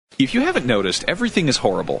If you haven't noticed, everything is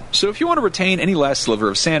horrible. So if you want to retain any last sliver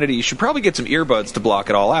of sanity, you should probably get some earbuds to block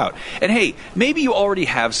it all out. And hey, maybe you already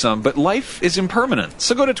have some, but life is impermanent.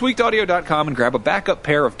 So go to tweakedaudio.com and grab a backup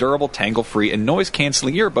pair of durable, tangle-free, and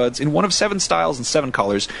noise-canceling earbuds in one of 7 styles and 7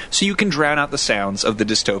 colors so you can drown out the sounds of the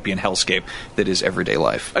dystopian hellscape that is everyday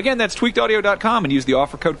life. Again, that's tweakedaudio.com and use the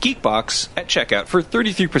offer code GEEKBOX at checkout for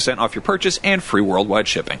 33% off your purchase and free worldwide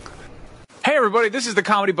shipping. Hey everybody, this is the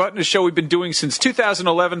Comedy Button, a show we've been doing since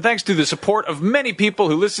 2011, thanks to the support of many people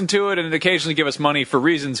who listen to it and occasionally give us money for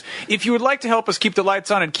reasons. If you would like to help us keep the lights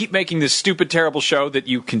on and keep making this stupid, terrible show that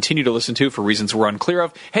you continue to listen to for reasons we're unclear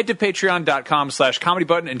of, head to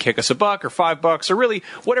patreon.com/comedybutton and kick us $1 or $5 or really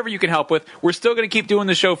whatever you can help with. We're still going to keep doing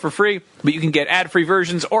the show for free, but you can get ad-free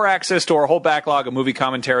versions or access to our whole backlog of movie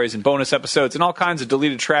commentaries and bonus episodes and all kinds of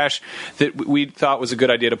deleted trash that we thought was a good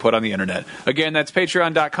idea to put on the internet. Again, that's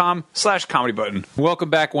patreon.com/comedy button. Welcome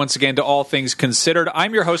back once again to All Things Considered.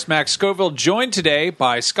 I'm your host, Max Scoville, joined today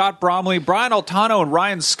by Scott Bromley, Brian Altano, and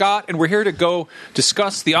Ryan Scott, and we're here to go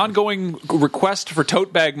discuss the ongoing request for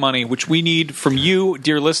tote bag money, which we need from you,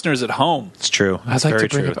 dear listeners at home. It's true. It's very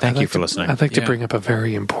true. Thank you for listening. I'd like to bring up a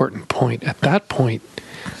very important point. At that point,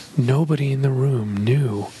 nobody in the room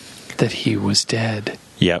knew that he was dead.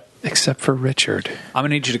 Yep. Except for Richard. I'm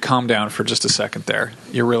going to need you to calm down for just a second there.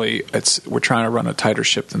 We're trying to run a tighter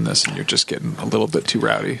ship than this, and you're just getting a little bit too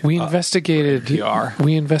rowdy. We investigated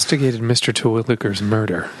Mr. Terwilliger's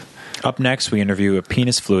murder. Up next, we interview a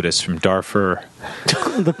penis flutist from Darfur.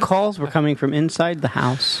 The calls were coming from inside the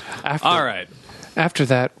house. All right. After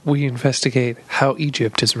that, we investigate how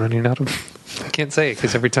Egypt is running out of... I can't say it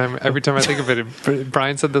because every time I think of it,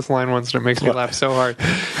 Brian said this line once and it makes me laugh so hard.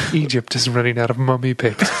 Egypt is running out of mummy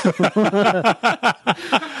paper. All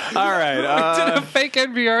right. We did a fake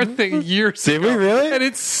NPR thing years ago. Did we really? And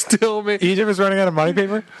it's still me. Egypt is running out of money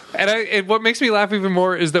paper? And what makes me laugh even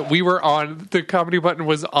more is that the Comedy Button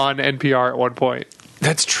was on NPR at one point.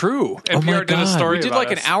 That's true. NPR did a story. We did about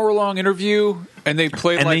like us. an hour-long interview, and they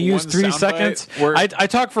played and like they used 3 seconds. I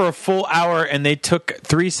talked for a full hour, and they took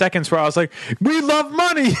 3 seconds where I was like, "We love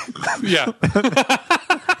money." Yeah.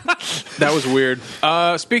 That was weird.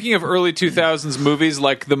 Speaking of early 2000s movies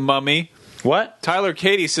like The Mummy, What? Tyler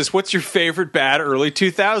Katie says, "What's your favorite bad early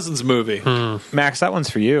 2000s movie?" Max, that one's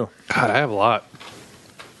for you. God, I have a lot.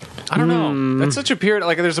 I don't know. That's such a period.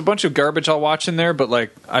 Like, there's a bunch of garbage I'll watch in there, but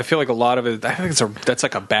like, I feel like a lot of it. I think that's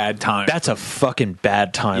like a bad time. That's a fucking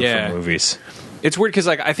bad time for movies. It's weird because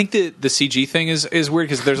like I think the CG thing is weird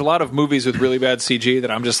because there's a lot of movies with really bad CG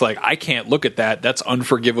that I'm just like, I can't look at that. That's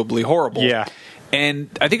unforgivably horrible. Yeah. And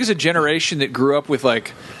I think it's a generation that grew up with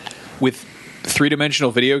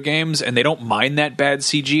 3-dimensional video games, and they don't mind that bad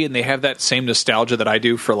CG, and they have that same nostalgia that I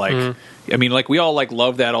do for like. I mean, like we all like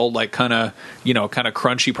love that old like kind of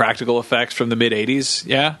crunchy practical effects from the mid '80s.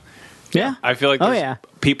 Yeah. Yeah. I feel like there's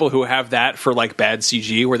people who have that for like bad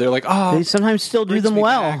CG where they're like, oh, they sometimes still do them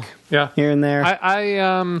well. Back. Yeah. Here and there.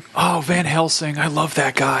 Van Helsing, I love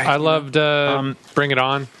that guy. I loved Bring It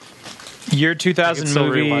On. Year 2000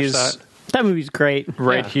 movies. That movie's great.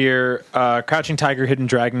 Right here. Crouching Tiger, Hidden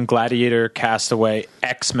Dragon, Gladiator, Castaway,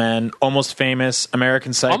 X-Men, Almost Famous,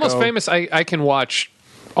 American Psycho. Almost Famous, I can watch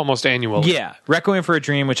almost annually. Yeah. Requiem for a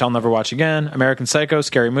Dream, which I'll never watch again. American Psycho,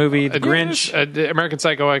 Scary Movie, The Grinch. American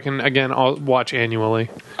Psycho, I'll watch annually.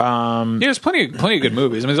 There's plenty of good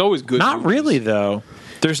movies. I mean, there's always good Not movies. really, though.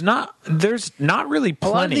 There's not really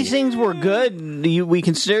plenty. A lot of these things were good. We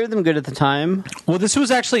considered them good at the time. Well,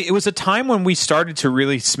 it was a time when we started to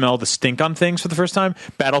really smell the stink on things for the first time.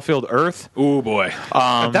 Battlefield Earth. Ooh, boy.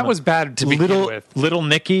 That was bad to begin with. Little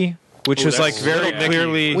Nicky, which was like very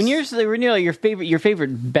clearly... When you're your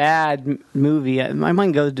favorite bad movie, my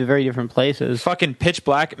mind goes to very different places. Fucking Pitch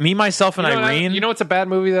Black. Me, Myself, and Irene. You know what's a bad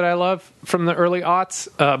movie that I love from the early aughts?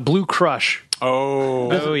 Blue Crush.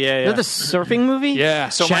 Oh, yeah. Is that the surfing movie? Yeah.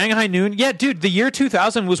 So Shanghai Noon. Yeah, dude, the year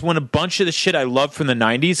 2000 was when a bunch of the shit I loved from the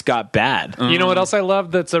 90s got bad. You know what else I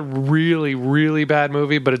love that's a really, really bad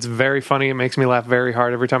movie, but it's very funny. It makes me laugh very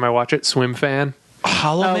hard every time I watch it. Swim Fan.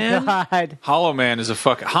 Hollow Man? God. Hollow Man is a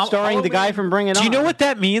fucking... Starring the guy from Bring It On. Do you know what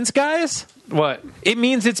that means, guys? What? It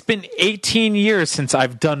means it's been 18 years since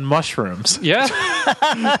I've done mushrooms. Yeah.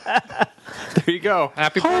 There you go.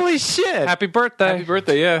 Holy shit. Happy birthday. Happy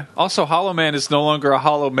birthday, yeah. Also, Hollow Man is no longer a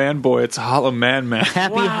Hollow Man boy. It's a Hollow Man man.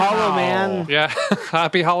 Happy Hollow Man. Yeah.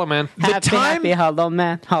 Happy Hollow Man. Happy Hollow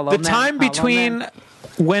Man. The time between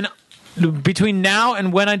now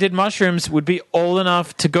and when I did mushrooms would be old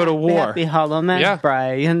enough to go to war. Happy Hollow Man. Yeah.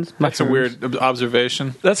 Brian's That's a mushrooms. weird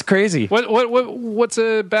observation. That's crazy. What's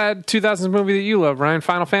a bad 2000s movie that you love, Ryan?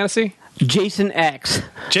 Final Fantasy? Jason X.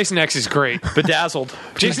 Jason X is great. Bedazzled.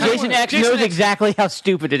 Jason X knows exactly how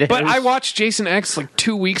stupid it is. But I watched Jason X like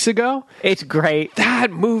 2 weeks ago. It's great.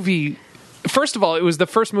 That movie, first of all, it was the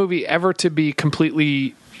first movie ever to be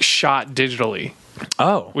completely shot digitally.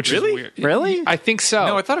 Oh, Which really? is weird. Really? I think so.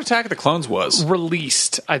 No, I thought Attack of the Clones was.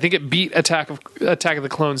 Released. I think it beat Attack of the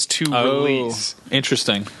Clones to release.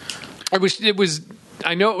 Interesting. It was.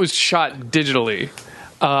 I know it was shot digitally.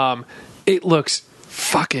 It looks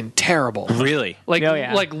fucking terrible. really? Like, Oh,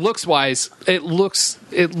 yeah. like looks wise, it looks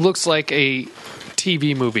like a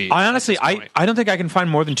TV movie. I honestly, at this point. I don't think I can find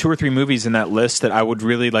more than 2 or 3 movies in that list that I would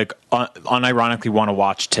really like unironically want to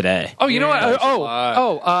watch today. Oh, you know what?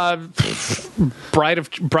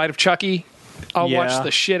 Bride of Chucky. I'll Yeah. watch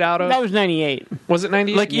the shit out of. That was 98. Was it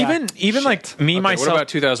 98? Like even like me myself. What about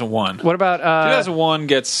 2001? What about 2001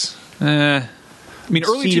 gets. I mean,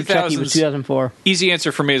 early Seed of Chucky 2000s. was 2004. Easy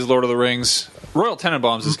answer for me is Lord of the Rings. Royal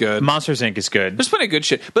Tenenbaums is good. Monsters Inc. is good. There's plenty of good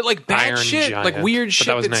shit, but like bad Iron shit, Giant? like weird But shit.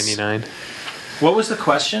 that was that's 99. What was the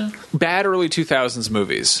question? Bad early 2000s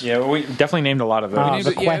movies. Yeah, we definitely named a lot of those.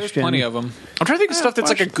 The Yeah, there's question. plenty of them. I'm trying to think of stuff that's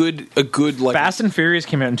like a good like. Fast and Furious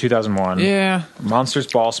came out in 2001. Yeah. Monsters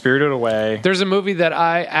Ball, Spirited Away. There's a movie that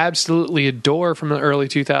I absolutely adore from the early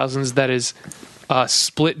 2000s that is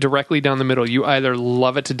split directly down the middle. You either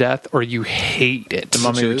love it to death or you hate it. The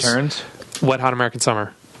Mummy Which is? Returns. Wet Hot American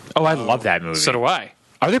Summer. Oh, I love that movie. So do I.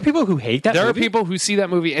 Are there people who hate that There movie? are people who see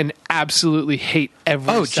that movie and absolutely hate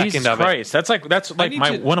every Oh, second Jesus of it. Christ. That's like need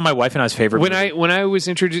my to- one of my wife and I's favorite When movies. I was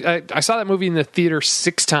introduced, I saw that movie in the theater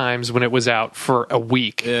 6 times when it was out for a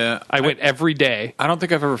week. Yeah. I went every day, I don't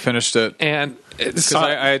think I've ever finished it. and it's Because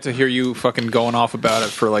I had to hear you fucking going off about it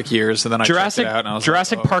for like years, and then I Jurassic checked it out, and I was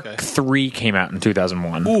Jurassic like, oh, Park okay. 3 came out in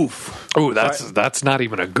 2001. Oof. oh, that's not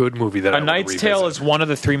even a good movie. That I A would Knight's Tale revisit. is one of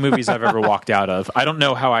the 3 movies I've ever walked out of. I don't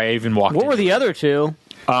know how I even walked What were into the other two?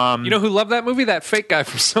 You know who loved that movie? That fake guy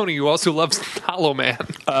from Sony who also loves Hollow Man.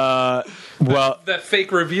 Well, That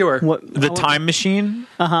fake reviewer. What? The Time Machine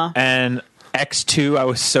and X2, I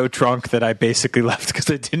was so drunk that I basically left because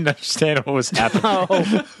I didn't understand what was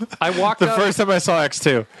happening. I walked The up. first time I saw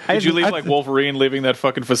X2. Did you leave like Wolverine leaving that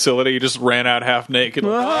fucking facility? You just ran out half naked.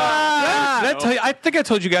 Did I tell you? I think I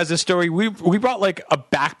told you guys this story. We brought like a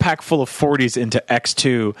backpack full of 40s into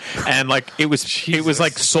X2, and like it was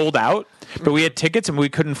like sold out. But we had tickets and we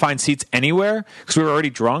couldn't find seats anywhere because we were already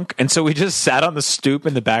drunk. And so we just sat on the stoop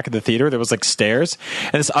in the back of the theater. There was like stairs.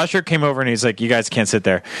 And this usher came over and he's like, "You guys can't sit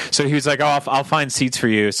there." So he was like, "Oh, I'll find seats for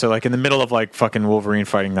you." So like in the middle of like fucking Wolverine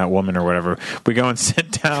fighting that woman or whatever, we go and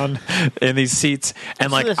sit down in these seats. And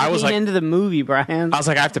like So I was like, into the movie, Brian. I was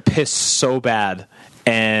like, I have to piss so bad.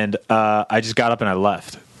 And I just got up and I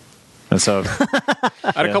left. And so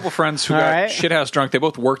I had a couple friends who All got right. shithouse drunk. They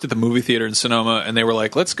both worked at the movie theater in Sonoma, and they were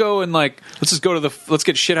like, let's get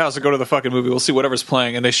shithouse and go to the fucking movie. We'll see whatever's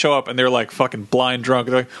playing." And they show up and they're like fucking blind drunk.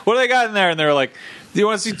 They're like, "What do they got in there?" And they're like, "Do you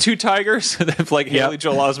want to see 2 tigers?" And they have like Haley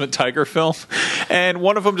Joel Osment tiger film. And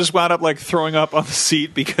one of them just wound up like throwing up on the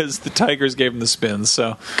seat because the tigers gave him the spins.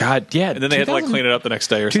 So God, yeah. and then they had to like clean it up the next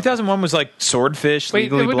day or something. 2001 was like Swordfish,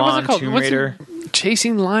 Legally what was it Blonde, called? Tomb What's it- Raider.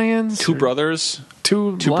 Chasing Lions? Two brothers.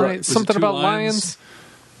 Two bro- lions. was it Something Two about Lions? lions.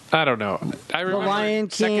 I don't know. I remember Lion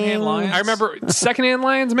Secondhand King. Lions. I remember Secondhand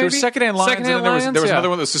Lions. Maybe There was Secondhand Lions, and then there was yeah. another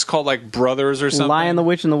one that was just called like Brothers or something. Lion, the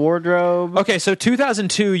Witch, and the Wardrobe. Okay, so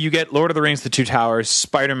 2002, you get Lord of the Rings, The Two Towers,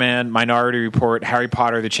 Spider-Man, Minority Report, Harry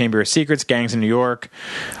Potter, The Chamber of Secrets, Gangs in New York,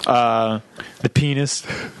 The Penis,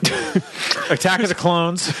 Attack of the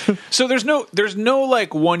Clones. So there's no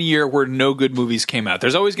like 1 year where no good movies came out.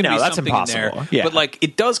 There's always going to No, be that's something impossible. in there. Yeah. But like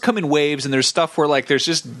it does come in waves, and there's stuff where like there's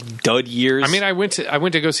just dud years. I mean, I went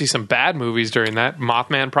to go see some bad movies during that.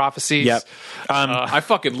 Mothman Prophecies. Yep. I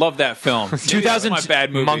fucking love that film. 2000 That's my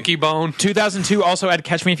bad movie. Monkey Bone. 2002 also had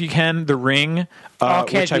Catch Me If You Can, The Ring,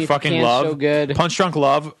 Catch which Me I If You fucking Can, love. so good. Punch Drunk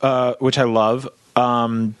Love, which I love.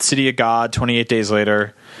 City of God, 28 Days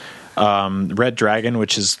Later. Red Dragon,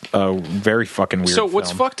 which is a very fucking weird So what's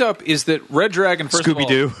film. fucked up is that Red Dragon, first of all,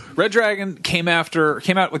 Scooby-Doo. Red Dragon came out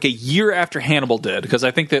like a year after Hannibal did, because I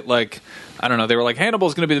think that like I don't know, they were like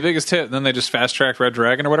Hannibal's going to be the biggest hit, and then they just fast tracked Red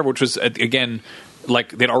Dragon or whatever, which was again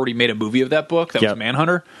like they'd already made a movie of that book that was Yep.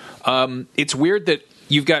 Manhunter. It's weird that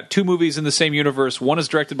you've got 2 movies in the same universe. One is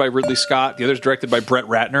directed by Ridley Scott, the other is directed by Brett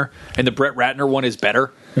Ratner, and the Brett Ratner one is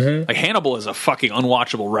better. Like Hannibal is a fucking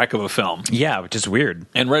unwatchable wreck of a film, Yeah, which is weird.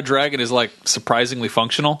 and Red Dragon is like surprisingly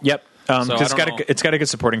functional. Yep. So I 'cause don't know. it's got a good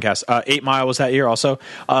supporting cast. 8 Mile was that year also.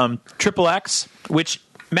 Triple X, which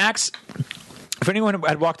Max, If anyone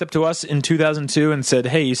had walked up to us in 2002 and said,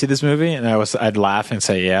 "Hey, you see this movie?" and I'd laugh and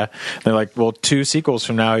say, "Yeah." They're like, "Well, 2 sequels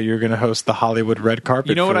from now, you're going to host the Hollywood red carpet."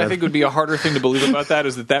 You know what for I think would be a harder thing to believe about that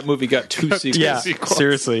is that movie got 2 sequels. Yeah,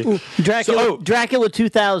 seriously. Dracula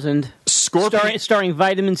 2000, starring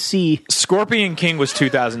Vitamin C. Scorpion King was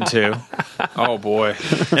 2002. Oh boy!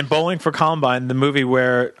 And Bowling for Columbine, the movie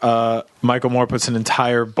where Michael Moore puts an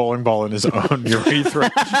entire bowling ball in his own urethra.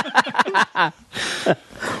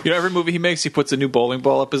 You know, every movie he makes, he puts a new bowling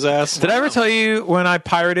ball up his ass. Did I ever tell you when I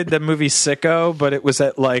pirated the movie Sicko, but it was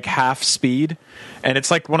at like half speed? And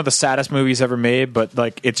it's like one of the saddest movies ever made, but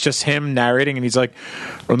like it's just him narrating, and he's like,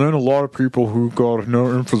 and then a lot of people who got no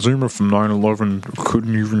emphysema from 9/11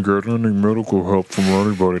 couldn't even get any medical help from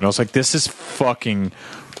anybody. And I was like, this is fucking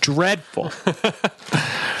dreadful.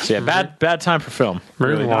 So yeah, bad time for film.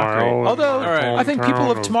 Really not great. Although I think people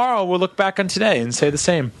of tomorrow will look back on today and say the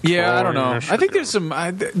same. Yeah, I don't know. I think there's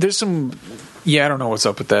some. Yeah, I don't know what's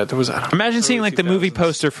up with that. Imagine seeing like the movie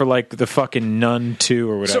poster for like the fucking Nun 2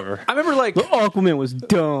 or whatever. So, I remember like Aquaman was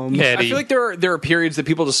dumb. I feel like there are periods that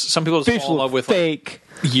some people just fall in love with fake.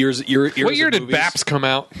 Like, years. What year did movies. Baps come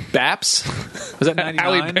out? Baps? Was that 99?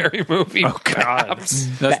 Halle Berry movie. Oh god,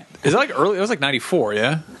 Is that like early? It was like 94.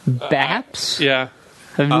 Yeah. Baps? Yeah.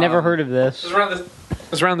 I've never heard of this. It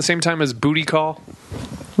was around the same time as Booty Call.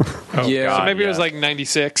 Yeah. So maybe it was like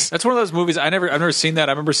 96. That's one of those movies I've never seen that.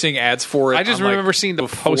 I remember seeing ads for it. I just remember seeing the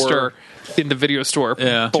poster in the video store.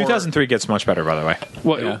 Yeah. 2003 gets much better, by the way.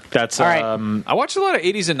 What? Yeah. That's All right. I watched a lot of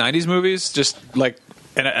 80s and 90s movies, just like,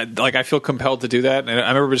 and I feel compelled to do that. And I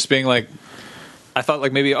remember just being like, I thought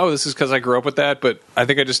like maybe, this is because I grew up with that, but I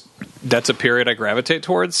think that's a period I gravitate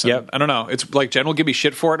towards. Yep. I don't know. It's like Jen will give me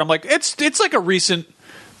shit for it. And I'm like, it's like a recent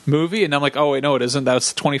movie, and I'm like, oh wait, no, it isn't.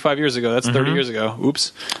 That's 25 years ago. That's 30 years ago.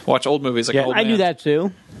 Oops. Watch old movies like Old I Man. do that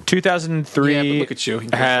too. 2003 Yeah, but look at you. You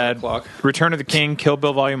had clock. Return of the King, Kill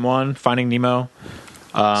Bill Volume 1, Finding Nemo,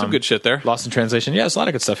 Some good shit there. Lost in Translation. Yeah, there's a lot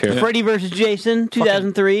of good stuff here. Freddy vs. Jason,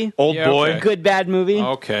 2003. Old Yeah, Boy. okay. Good bad movie.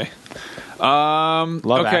 Okay. Love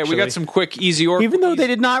Okay, Actually. we got some quick, easy or Even though they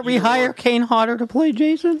did not rehire Kane Hodder to play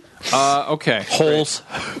Jason. Okay. Holes.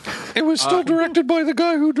 It was still directed by the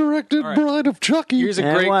guy who directed Bride of Chucky. Here's a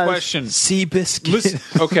Yeah, it great was. question. Seabiscuit.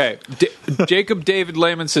 Listen, okay. Jacob David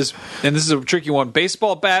Lehman says, and this is a tricky one: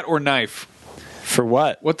 baseball bat or knife? For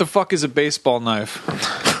what? What the fuck is a baseball knife?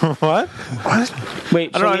 What? Wait,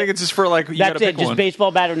 I don't know. I think it's just for like you that's gotta it. pick Just one.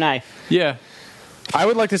 baseball bat or knife. Yeah. I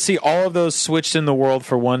would like to see all of those switched in the world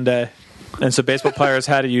for one day. And so baseball players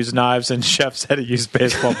had to use knives and chefs had to use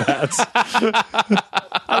baseball bats.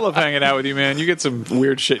 I love hanging out with you, man. You get some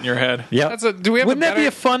weird shit in your head. Yep. Do we have Wouldn't a that be better-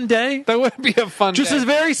 a fun day? That would be a fun Just day. a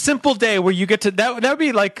very simple day where you get to that would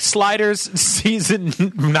be like Sliders season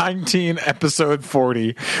 19 episode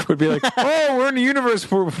 40 would be like, oh, we're in a universe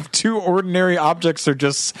where 2 ordinary objects are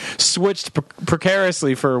just switched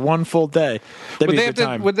precariously for one full day. That'd be a good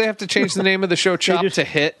time. Would they have to change the name of the show Chop to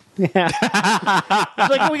Hit? It's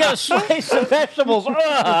like we got a slice of vegetables.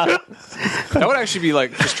 Ugh. That would actually be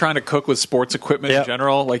like just trying to cook with sports equipment Yep. in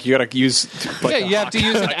general. Like you got to use. Like, Yeah, you have to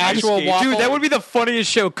use an actual waffle. Dude, that would be the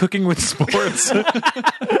funniest show, Cooking with Sports.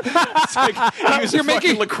 It's like use You're a fucking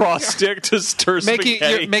making- lacrosse stick to stir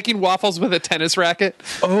spaghetti. You're making waffles with a tennis racket.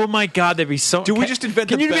 Oh my god, that'd be so. Do we just invent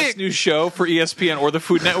the you do best new show for ESPN or the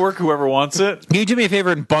Food Network? Whoever wants it. Can you do me a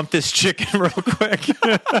favor and bump this chicken real quick?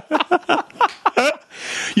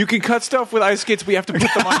 You can cut stuff with ice skates, but you have to put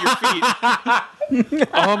them on your feet.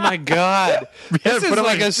 Oh my god! This is put 'em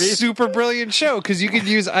like on your a feet. super brilliant show because you could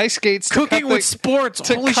use ice skates to Cooking cut the- with Sports.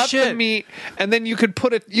 to Holy cut shit. the meat, and then you could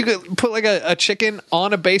put like a chicken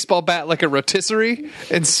on a baseball bat like a rotisserie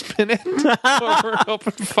and spin it over an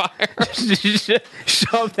open fire.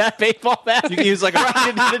 Shove that baseball bat. You can use like right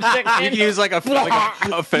into the you chicken. can use like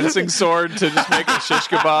a fencing sword to just make a shish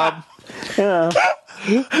kebab.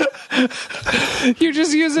 You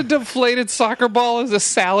just use a deflated soccer ball as a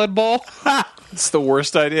salad ball. It's the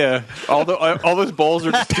worst idea. All those bowls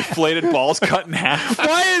are just deflated balls cut in half.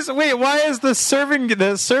 Why is the serving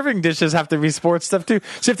dishes have to be sports stuff too?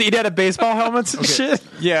 So you have to eat out of baseball helmets and shit?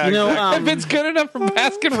 Yeah, You know, exactly. If it's good enough for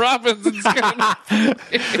Baskin Robbins, it's good enough.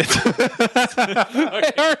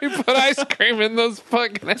 I already put ice cream in those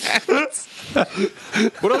fucking hats.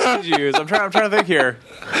 What else did you use? I'm trying to think here.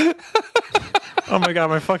 Oh my god,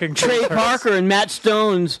 my fucking Trey Parker and Matt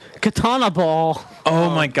Stone's katana ball. Oh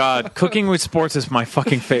my god, Cooking with Sports is my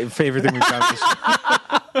fucking favorite thing we've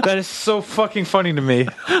done. That is so fucking funny to me.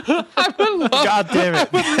 God damn it.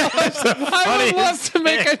 I would love to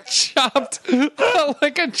make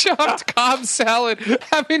a chopped Cobb salad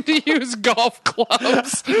having to use golf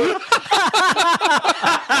clubs.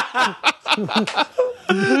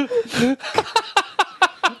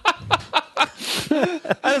 I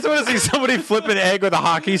just want to see somebody flip an egg with a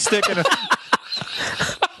hockey stick and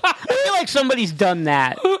I feel like somebody's done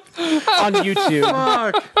that on YouTube.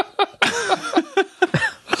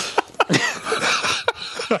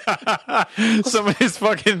 Somebody's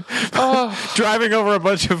fucking driving over a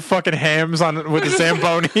bunch of fucking hams with a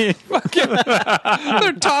Zamboni.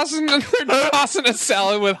 They're tossing a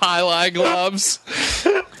salad with highlight gloves.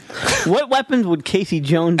 What weapons would Casey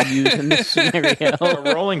Jones use in this scenario?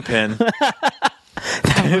 A rolling pin.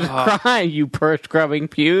 That was a crime, you purse-scrubbing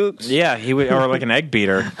pukes. Yeah, he would, or like an egg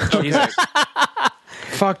beater. Jesus.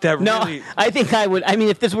 Fuck that. No, really. I think I would. I mean,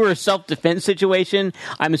 if this were a self-defense situation,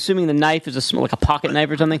 I'm assuming the knife is like a pocket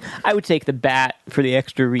knife or something. I would take the bat for the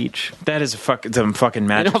extra reach. That is some fucking And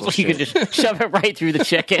magical also, shit. you could just shove it right through the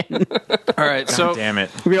chicken. All right, God so damn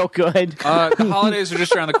it. Real good. the holidays are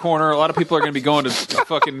just around the corner. A lot of people are going to be going to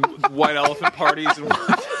fucking white elephant parties. And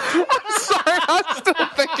Sorry, I'm still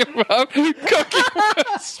thinking about cooking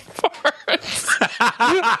with sports.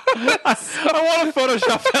 I want to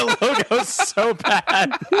Photoshop that logo so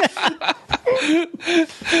bad.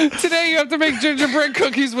 Today you have to make gingerbread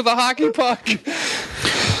cookies with a hockey puck.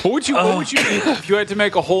 what would you eat if you had to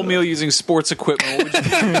make a whole meal using sports equipment? What would you do?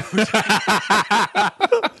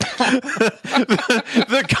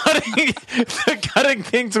 The cutting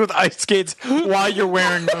things with ice skates while you're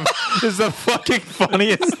wearing them is the fucking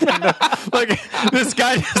funniest thing. Like this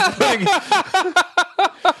guy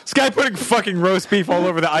putting fucking roast beef all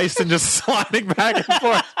over the ice and just sliding back and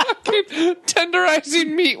forth.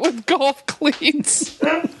 Tenderizing meat with golf cleats.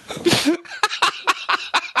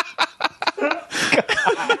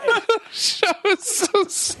 Show is so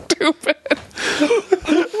stupid.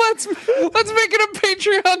 Let's make it a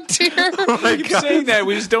Patreon tier. I keep saying that.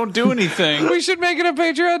 We just don't do anything. We should make it a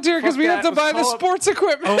Patreon tier because we have to buy the sports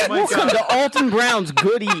equipment. Oh my Welcome god. to Alton Brown's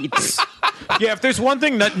Good Eats. Yeah, if there's one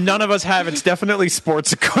thing that none of us have, it's definitely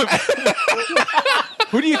sports equipment.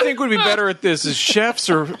 Who do you think would be better at this? Is chefs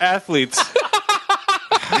or athletes?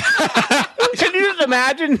 Can you just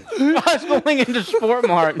imagine us going into Sport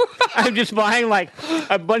Mart? I'm just buying like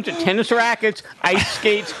a bunch of tennis rackets, ice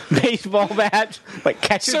skates, baseball bats, like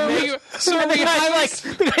catcher's mitts. And the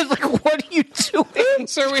guy's like, what are you doing?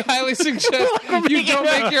 Sir, we highly suggest you don't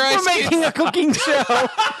make your ice We're skates. making a cooking show.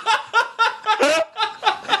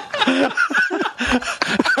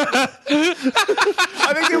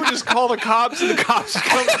 I think they would just call the cops, and the cops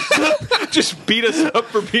come just beat us up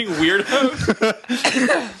for being weirdos.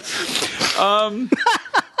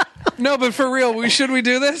 No, but for real, should we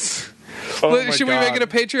do this? Should we make it a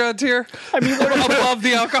Patreon tier? I mean, what Above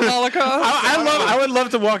the alcoholic cost? I would love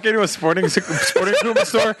to walk into a sporting equipment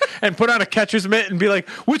store and put on a catcher's mitt and be like,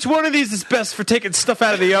 which one of these is best for taking stuff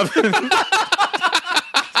out of the oven?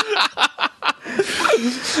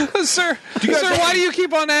 Sir, why do you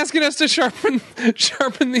keep on asking us to sharpen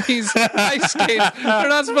these ice skates? They're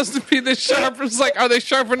not supposed to be this sharp. It's like, are they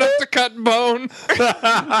sharp enough to cut bone?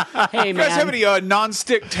 Hey, You guys have man. any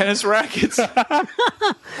non-stick tennis rackets?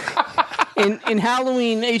 In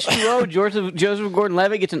Halloween H2O, Joseph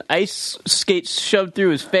Gordon-Levitt gets an ice skate shoved through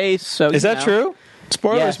his face. So Is that true?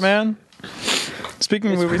 Spoilers, Yes. man.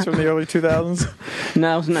 Speaking of movies from the early 2000s.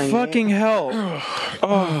 No, it's not. Fucking hell.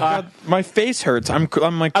 Oh, God. My face hurts. I'm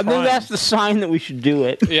like I think crying. that's the sign that we should do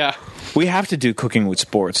it. Yeah. We have to do Cooking with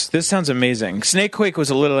Sports. This sounds amazing. Snakequake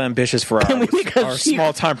was a little ambitious for Can we make a our sequel?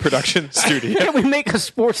 small-time production studio. Can we make a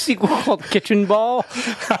sports sequel called Kitchen Ball?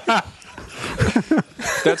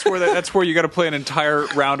 That's where you got to play an entire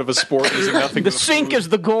round of a sport using nothing. The but sink food. is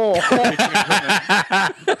the goal.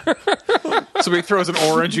 Somebody throws an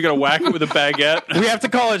orange, you got to whack it with a baguette. We have to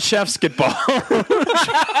call it Chef Skitball.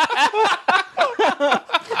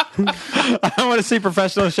 I want to see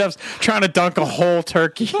professional chefs trying to dunk a whole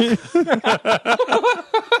turkey. From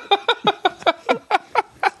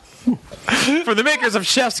the makers of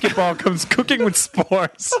Chef Skitball comes Cooking with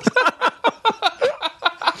Sports.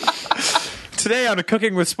 Today on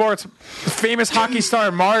Cooking with Sports, famous hockey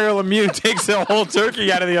star Mario Lemieux takes a whole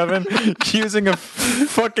turkey out of the oven using a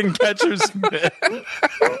fucking catcher's mitt.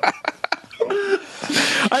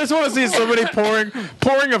 I just want to see somebody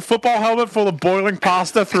pouring a football helmet full of boiling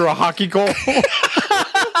pasta through a hockey goal.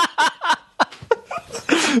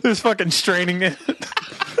 Just fucking straining it.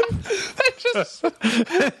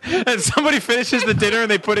 And somebody finishes the dinner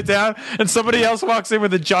and they put it down, and somebody else walks in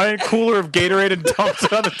with a giant cooler of Gatorade and dumps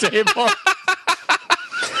it on the table.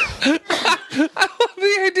 I love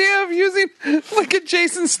the idea of using like a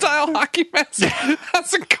Jason-style hockey mask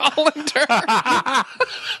as a colander.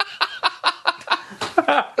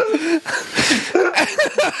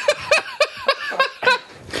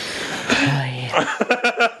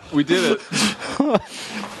 We did it.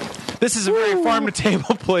 This is a very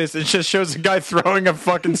farm-to-table place. It just shows a guy throwing a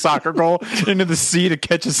fucking soccer goal into the sea to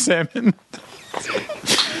catch a salmon.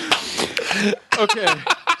 Okay.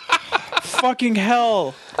 Fucking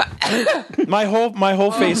hell. My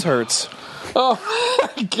whole face hurts. Oh,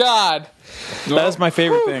 my God. That is my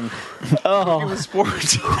favorite thing. Oh.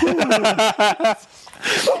 Sports.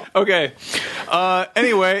 Okay.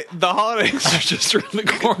 Anyway, the holidays are just around the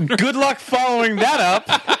corner. Good luck following that up.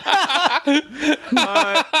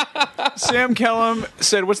 Sam Kellum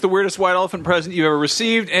said, "What's the weirdest white elephant present you've ever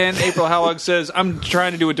received?" And April Howard says, "I'm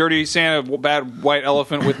trying to do a dirty Santa bad white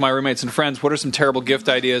elephant with my roommates and friends. What are some terrible gift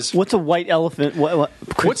ideas?" What's a white elephant?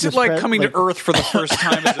 What's it like coming to Earth for the first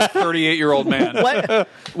time as a 38-year-old man? What?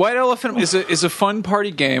 White elephant is a fun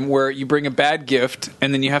party game where you bring a bad gift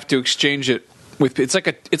and then you have to exchange it. It's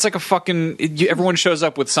like a fucking. Everyone shows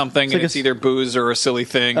up with something, and it's either booze or a silly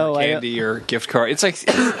thing, or candy or gift card. It's like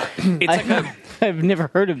I've never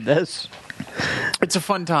heard of this. It's a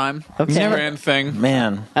fun time. Okay. It's a grand thing,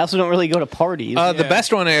 man. I also don't really go to parties. The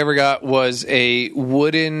best one I ever got was a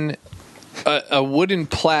wooden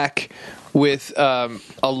plaque with a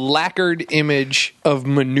lacquered image of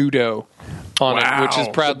Menudo on it, which is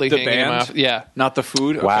proudly the hanging band? off. Yeah, not the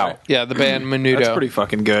food. Wow. Okay. yeah, the band Menudo. That's pretty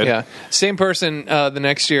fucking good. Yeah, same person. The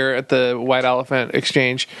next year at the White Elephant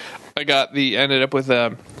Exchange, ended up with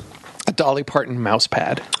a Dolly Parton mouse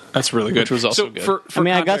pad. That's really good. Which was also good. I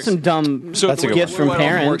mean, I got some dumb gifts from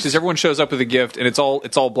parents. Works is everyone shows up with a gift, and it's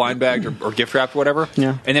all blind bagged or gift wrapped or whatever. Yeah.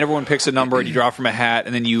 And then everyone picks a number, and you draw from a hat,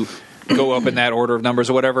 and then you go up in that order of numbers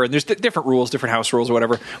or whatever. And there's different rules, different house rules or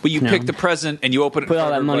whatever. But you pick the present, and you open it. Put all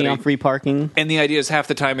that money on free parking. And the idea is half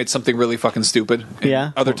the time it's something really fucking stupid.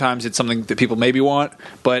 And other times it's something that people maybe want,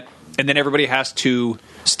 and then everybody has to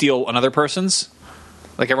steal another person's.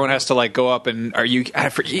 Like everyone has to go up and I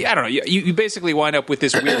don't know. You basically wind up with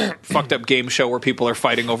this weird fucked up game show where people are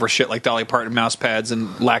fighting over shit like Dolly Parton mouse pads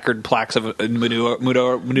and lacquered plaques of Menudo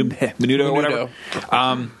or whatever.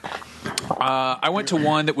 I went to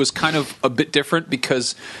one that was kind of a bit different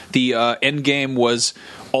because the end game was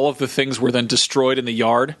all of the things were then destroyed in the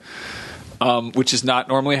yard, which is not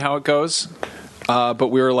normally how it goes. But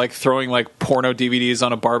we were throwing porno DVDs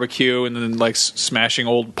on a barbecue and then smashing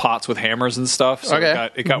old pots with hammers and stuff. So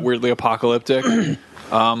it got weirdly apocalyptic.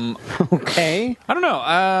 Okay. I don't know.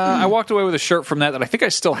 I walked away with a shirt from that I think I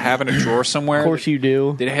still have in a drawer somewhere. Of course you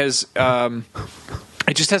do. It has.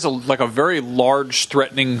 It just has a very large,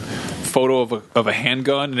 threatening photo of a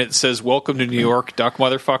handgun, and it says "Welcome to New York, duck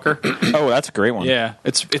motherfucker." Oh, that's a great one. Yeah,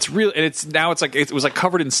 it's real, and it was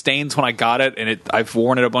covered in stains when I got it, and I've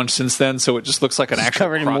worn it a bunch since then, so it just looks like an actual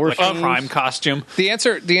crime costume. The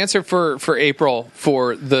answer for April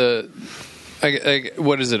for the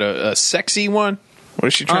what is it, a sexy one? What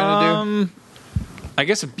is she trying to do? I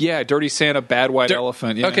guess, Dirty Santa, Bad White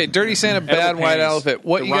Elephant. Yeah. Okay, Dirty Santa, Bad White Elephant.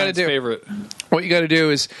 What you got to do? Favorite. What you got to do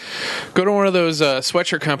is go to one of those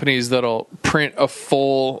sweatshirt companies that'll print a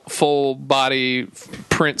full body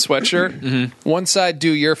print sweatshirt. Mm-hmm. One side do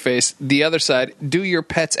your face, the other side do your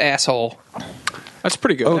pet's asshole. That's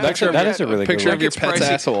pretty good. Oh, that is a really good picture of your pet's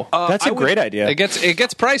asshole. That's a great idea. It gets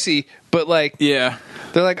pricey, but they're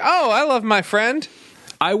like, oh, I love my friend.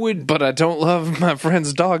 But I don't love my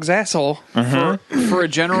friend's dog's asshole. Mm-hmm. For a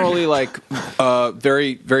generally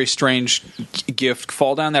very, very strange gift,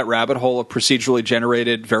 fall down that rabbit hole of procedurally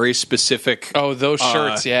generated, very specific. Oh, those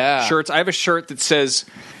shirts, shirts. I have a shirt that says,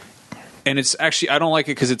 and it's actually I don't like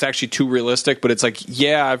it because it's actually too realistic. But it's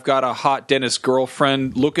I've got a hot dentist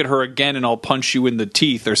girlfriend. Look at her again, and I'll punch you in the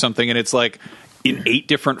teeth or something. And it's in 8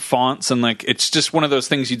 different fonts, and it's just one of those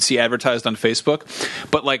things you'd see advertised on Facebook.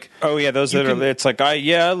 But those that are, it's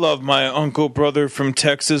I love my uncle brother from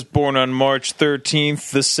Texas, born on March 13th,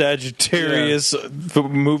 the Sagittarius, the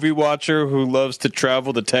movie watcher who loves to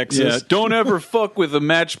travel to Texas. Yeah, don't ever fuck with a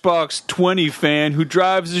Matchbox 20 fan who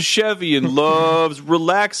drives a Chevy and loves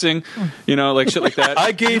relaxing, shit like that.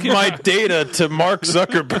 I gave my data to Mark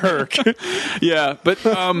Zuckerberg. Yeah, but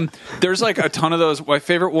there's a ton of those. My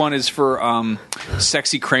favorite one is for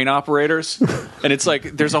sexy crane operators, and it's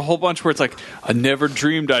there's a whole bunch where it's I never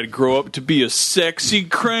dreamed I'd grow up to be a sexy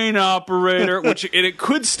crane operator, which and it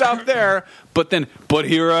could stop there, but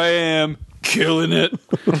here I am killing it.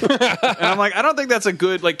 And I'm like, I don't think that's a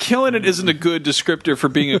good, like, killing it isn't a good descriptor for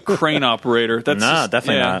being a crane operator. That's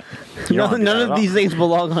definitely not. None of these things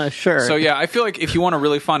belong on a shirt. So yeah, I feel like if you want to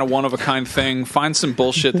really find a one-of-a-kind thing, find some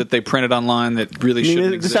bullshit that they printed online that really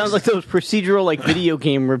shouldn't exist. It sounds like those procedural, like, video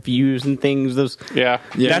game reviews and things. Those,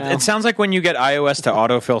 It sounds like when you get iOS to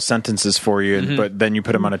autofill sentences for you, but then you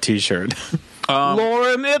put them on a T-shirt.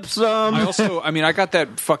 Lorem ipsum. I got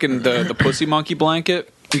that fucking the pussy monkey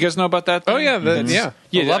blanket. You guys know about that thing? Oh, yeah.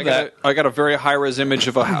 I love that. I got a very high-res image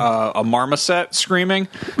of a marmoset screaming,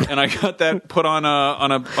 and I got that put on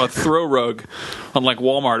a throw rug on, like,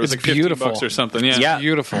 Walmart. It was like $15 or something. Yeah.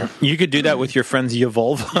 Beautiful. You could do that with your friend's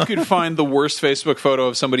Evolve. You could find the worst Facebook photo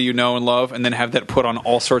of somebody you know and love, and then have that put on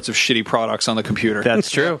all sorts of shitty products on the computer. That's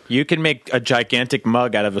true. You can make a gigantic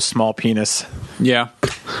mug out of a small penis. Yeah.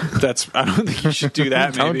 I don't think you should do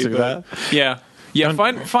that, maybe. Don't do that. Yeah. Yeah,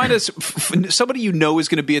 find us somebody you know is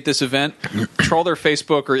going to be at this event. Troll their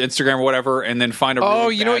Facebook or Instagram or whatever, and then find a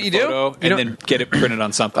really bad photo and then get it printed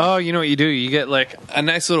on something. Oh, you know what you do? You get like a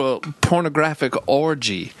nice little pornographic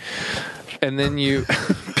orgy, and then you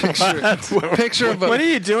picture of a. What are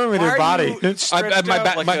you doing with your body?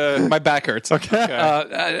 My back hurts.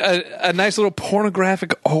 Okay. A nice little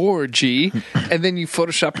pornographic orgy, and then you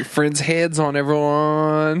Photoshop your friends' heads on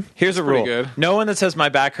everyone. Here's a rule: good. no one that says my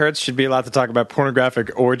back hurts should be allowed to talk about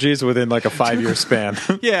pornographic orgies within like a 5-year span.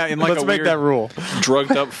 Yeah, in like let's make that rule.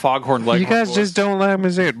 Drugged up foghorn leg. You guys just don't let me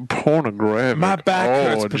say it. Pornographic. My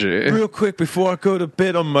back hurts. Real quick before I go to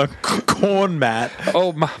bed on my corn mat.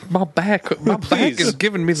 Oh, my back is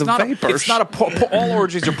giving me the vapors. It's not all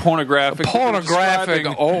orgies are pornographic. Pornographic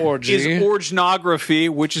orgy is orgenography,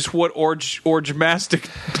 which is what orgasmic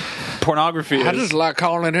pornography is. I just like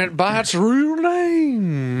calling it by its real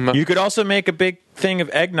name. You could also make a big thing of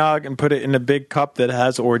eggnog and put it in a big cup that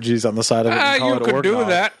has orgies on the side of it. And call you it could do orgnog.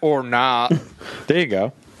 that or not. There you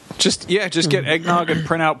go. Just get eggnog and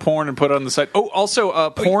print out porn and put it on the site. Oh,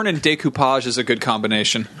 also, porn and decoupage is a good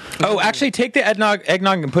combination. Oh, actually, take the eggnog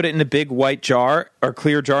and put it in a big white jar or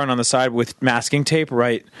clear jar, and on the side with masking tape,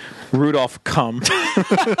 write Rudolph cum.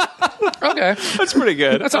 Okay, that's pretty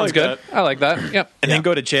good. That sounds good. I like that. Yep. And then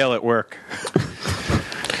go to jail at work.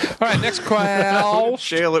 All right, next question.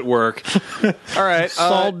 Jail at work. All right,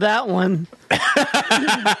 solved that one.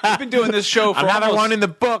 We've been doing this show for another one in the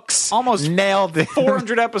books. Almost nailed it.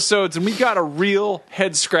 400 episodes, and we got a real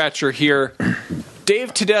head scratcher here.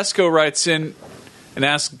 Dave Tedesco writes in and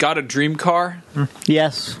asks, "Got a dream car?"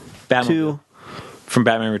 Yes. Batman. From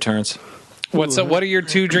Batman Returns. What are your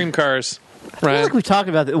 2 dream cars? I feel like we talked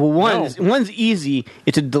about that. Well, one's easy.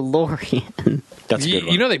 It's a DeLorean. That's a good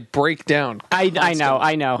one. You know they break down. I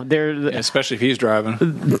know. They're especially if he's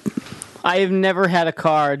driving. I have never had a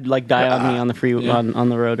car like die on me on the freeway on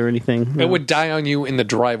the road or anything. It would die on you in the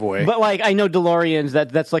driveway. But like I know DeLoreans,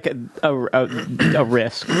 that's like a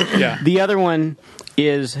risk. Yeah. The other one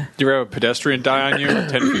is. Do you ever have a pedestrian die on you 10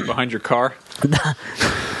 feet behind your car?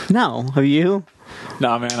 No. Have you?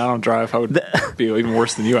 Nah, man, I don't drive. I would be even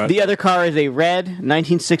worse than you are. The other car is a red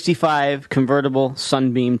 1965 convertible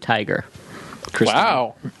Sunbeam Tiger.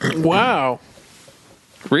 Wow. Wow.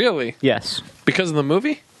 Really? Yes. Because of the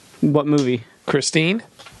movie? What movie? Christine?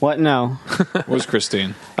 What? No. What was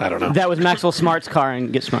Christine? I don't know. That was Maxwell Smart's car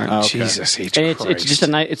in Get Smart. Oh, okay. Jesus H. And Christ. it's just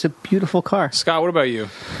it's a beautiful car. Scott, what about you?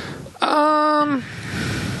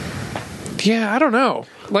 Yeah, I don't know.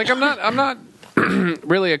 Like I'm not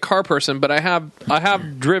really a car person, but I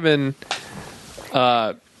have driven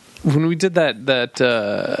when we did that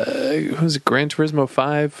was it Gran Turismo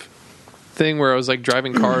 5 thing where I was like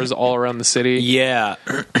driving cars all around the city. Yeah.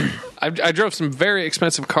 I drove some very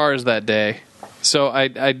expensive cars that day. So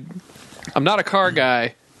I'm not a car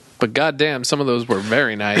guy, but goddamn, some of those were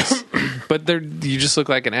very nice. But you just look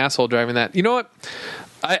like an asshole driving that. You know what?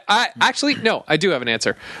 I actually no, I do have an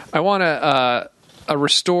answer. I want a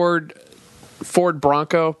restored Ford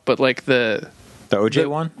Bronco, but like the OJ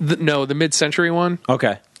one? The mid-century one.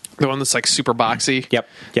 Okay. The one that's like super boxy. Yep.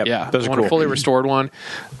 Yeah, those I are want cool. a fully restored one,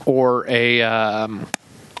 or a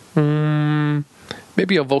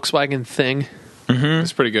maybe a Volkswagen Thing. Mm-hmm.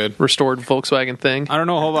 It's pretty good. Restored Volkswagen Thing. I don't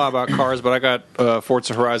know a whole lot about cars, but I got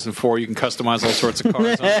Forza Horizon 4. You can customize all sorts of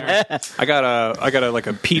cars on there. I got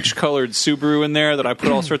a peach colored Subaru in there that I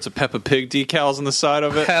put all sorts of Peppa Pig decals on the side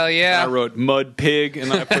of it. Hell yeah! And I wrote Mud Pig,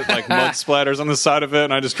 and then I put like mud splatters on the side of it,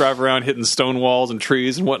 and I just drive around hitting stone walls and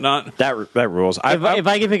trees and whatnot. That rules. If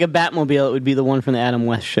I could pick a Batmobile, it would be the one from the Adam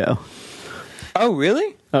West show. Oh,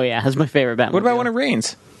 really? Oh yeah, that's my favorite Batmobile. What about one of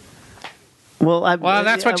Rain's? Well,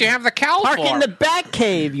 that's what you have the cowl park for. in the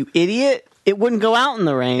Batcave, you idiot! It wouldn't go out in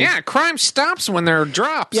the rain. Yeah, crime stops when there are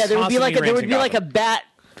drops. Yeah, there would be like a bat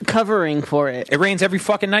covering for it. It rains every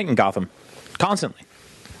fucking night in Gotham, constantly.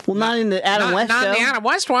 Well, not in the Adam West Not show. in the Adam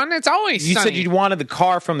West one. It's always You sunny. said you wanted the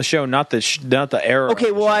car from the show, not the arrow.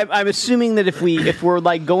 Okay, well, I'm assuming that if we're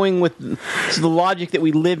like going with the logic that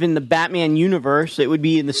we live in the Batman universe, it would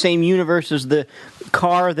be in the same universe as the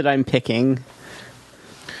car that I'm picking.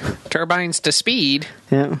 Turbines to speed.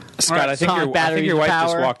 Yeah. Scott, I think your wife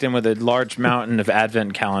just walked in with a large mountain of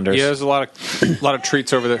advent calendars. Yeah, there's a lot of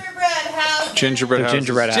treats over there. Gingerbread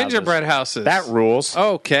houses. Gingerbread houses. That rules.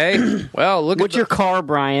 Okay. Well, look. What's your car,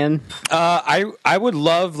 Brian? I would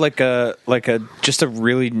love like a just a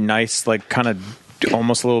really nice like kind of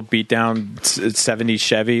almost a little beat down 70s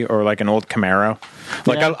Chevy or like an old Camaro.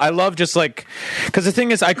 Like Yeah. I love just like because the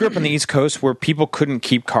thing is I grew up on the East Coast where people couldn't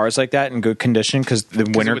keep cars like that in good condition because the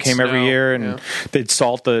winter would came every snow, year and yeah. they'd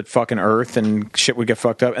salt the fucking earth and shit would get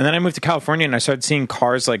fucked up. And then I moved to California and I started seeing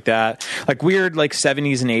cars like that, like weird like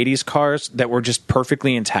 70s and 80s cars that were just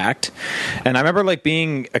perfectly intact. And I remember like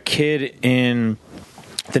being a kid in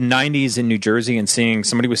the 90s in New Jersey and seeing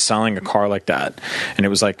somebody was selling a car like that and it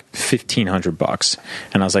was like $1,500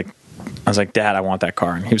 and I was like, Dad, I want that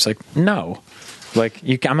car. And he was like, no, like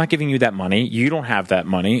I'm not giving you that money, you don't have that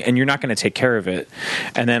money and you're not going to take care of it.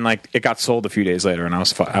 And then like it got sold a few days later and I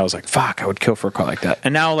was like, fuck, I would kill for a car like that.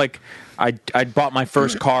 And now like I bought my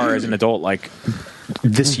first car as an adult like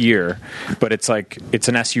this year, but it's like it's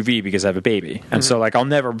an SUV because I have a baby. And so like I'll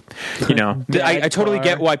never, you know, I totally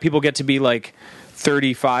get why people get to be like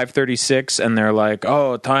 35, 36 and they're like,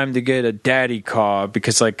 oh, time to get a daddy car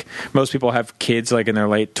because like most people have kids like in their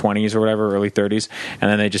late 20s or whatever, early 30s, and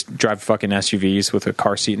then they just drive fucking SUVs with a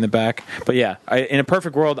car seat in the back. But yeah, in a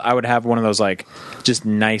perfect world I would have one of those like just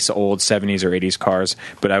nice old 70s or 80s cars,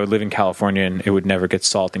 but I would live in California and it would never get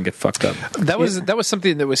salt and get fucked up. That was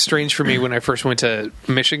something that was strange for me when I first went to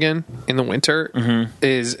Michigan in the winter.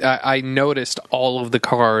 Is I noticed all of the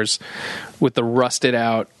cars with the rusted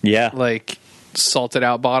out, like salted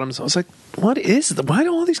out bottoms. I was like, what is why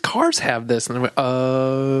do all these cars have this? And I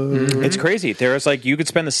went, It's crazy. There's like you could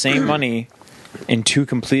spend the same money in two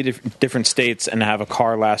completely different states and have a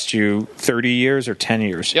car last you 30 years or 10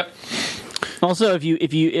 years. Yep. Also, if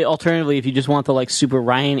you alternatively, if you just want the like super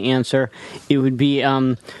Ryan answer, it would be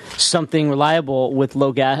something reliable with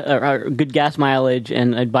low gas or good gas mileage,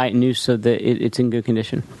 and I'd buy it new so that it's in good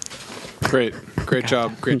condition. Great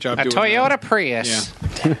job. A Toyota Prius.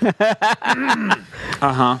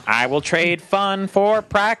 I will trade fun for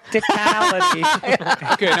practicality.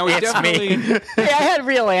 Okay, now we've Yeah, I had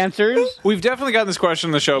real answers. definitely gotten this question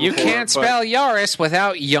on the show You before. can't spell Yaris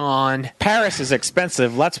without yawn. Paris is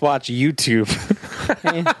expensive. Let's watch YouTube.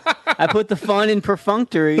 I put the fun in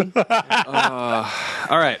perfunctory. All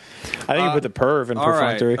right. I think you put the perv in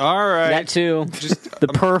perfunctory. All right. That too. Just The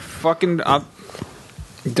perf. fucking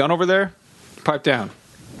done over there? Pipe down.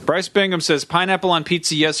 Bryce Bingham says pineapple on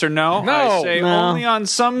pizza, yes or no? No. I say No. only on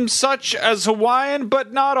some such as Hawaiian,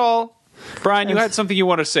 but not all. Brian, you had something you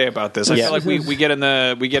want to say about this. I Yeah. feel like we get it.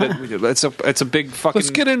 It's a big fucking. Let's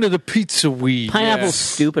get into the pizza weed. Pineapple's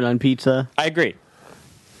stupid on pizza. I agree.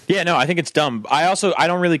 Yeah, no, I think it's dumb. I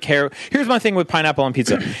don't really care. Here's my thing with pineapple on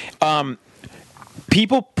pizza.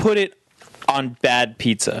 People put it on bad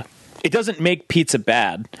pizza. It doesn't make pizza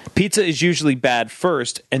bad. Pizza is usually bad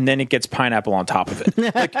first, and then it gets pineapple on top of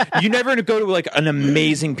it. Like you never go to like an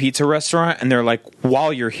amazing pizza restaurant, and they're like,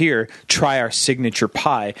 "While you're here, try our signature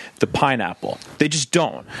pie, the pineapple." They just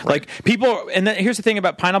don't. Like people, and then here's the thing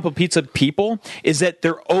about pineapple pizza people is that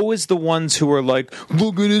they're always the ones who are like,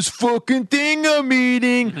 "Look at this fucking thing I'm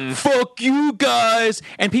eating. Fuck you guys."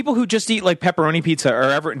 And people who just eat like pepperoni pizza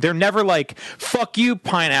or they're never like, "Fuck you,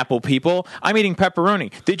 pineapple people. I'm eating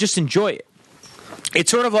pepperoni." They just enjoy it. It's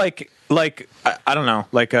sort of like I don't know,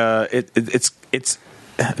 like it's.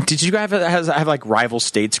 Did you guys have like rival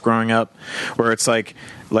states growing up, where it's like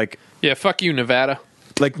Yeah, fuck you, Nevada.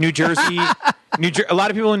 like New Jersey? A lot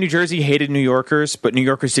of people in New Jersey hated New Yorkers, but New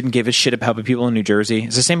Yorkers didn't give a shit about the people in New Jersey.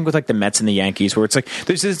 It's the same with like the Mets and the Yankees, where it's like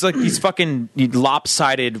there's like these fucking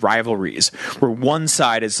lopsided rivalries where one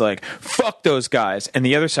side is like fuck those guys, and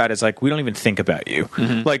the other side is like we don't even think about you.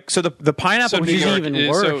 Like so the pineapple So New people- York, even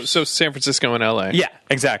worse. So San Francisco and LA. yeah,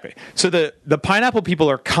 exactly. So the pineapple people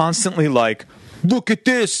are constantly like, look at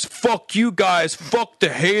this, fuck you guys, fuck the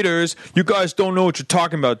haters, you guys don't know what you're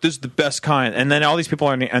talking about, this is the best kind. And then all these people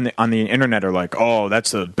on the internet are like, oh,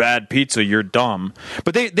 that's a bad pizza, you're dumb.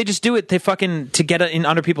 But they just do it to get it in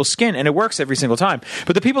under people's skin, and it works every single time.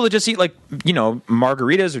 But the people that just eat like, you know,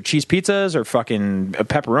 margaritas or cheese pizzas or fucking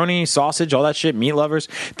pepperoni, sausage, all that shit, meat lovers,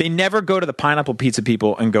 they never go to the pineapple pizza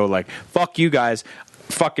people and go like, fuck you guys,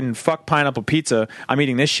 fucking fuck pineapple pizza, I'm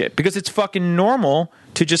eating this shit. Because it's fucking normal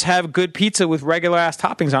to just have good pizza with regular ass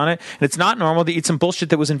toppings on it, and it's not normal to eat some bullshit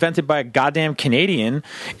that was invented by a goddamn Canadian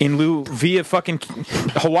via fucking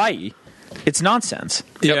Hawaii. It's nonsense.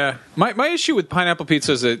 Yeah, my issue with pineapple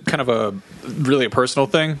pizza is kind of a personal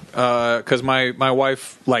thing because my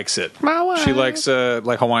wife likes it. My wife. She likes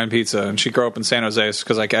like Hawaiian pizza, and she grew up in San Jose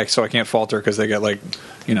because I can't fault her because they get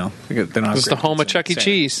they don't have it's the home of Chuck E.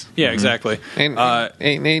 Cheese. Yeah, exactly.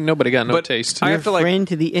 Ain't nobody got no but taste. I have to friend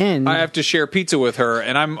to the end. I have to share pizza with her,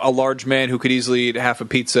 and I'm a large man who could easily eat half a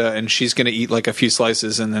pizza, and she's going to eat like a few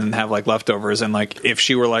slices and then have like leftovers. And like if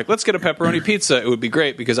she were like, let's get a pepperoni pizza, it would be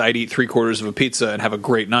great because I'd eat 3/4 of a pizza and have a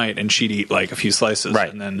great night, and she'd eat like a few slices,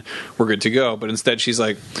 right, and then we're good to go. But instead, she's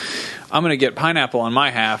like, I'm going to get pineapple on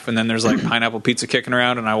my half, and then there's like pineapple pizza kicking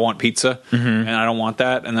around, and I want pizza, and I don't want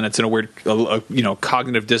that, and then it's in a weird,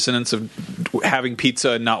 cognitive dissonance of having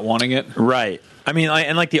pizza and not wanting it. Right. I mean,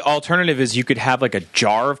 and like the alternative is you could have like a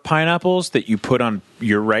jar of pineapples that you put on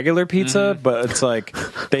your regular pizza, but it's like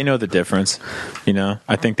they know the difference.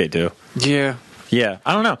 I think they do. Yeah. Yeah,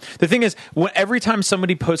 I don't know. The thing is, every time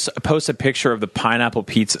somebody posts a picture of a pineapple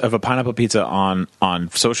pizza on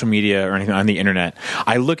social media or anything on the internet,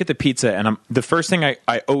 I look at the pizza and the first thing I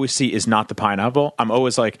always see is not the pineapple. I'm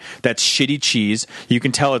always like, that's shitty cheese. You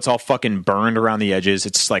can tell it's all fucking burned around the edges.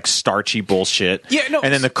 It's like starchy bullshit. Yeah, no.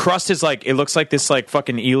 And then the crust is like, it looks like this like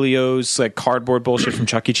fucking Elio's like cardboard bullshit from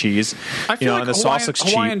Chuck E. Cheese. I feel like and the sauce looks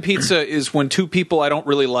cheap. Hawaiian pizza is when two people I don't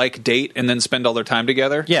really like date and then spend all their time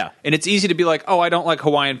together. Yeah. And it's easy to be like, I don't like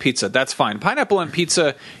Hawaiian pizza. That's fine. Pineapple on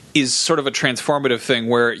pizza is sort of a transformative thing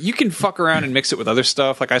where you can fuck around and mix it with other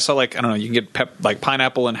stuff. Like I saw, you can get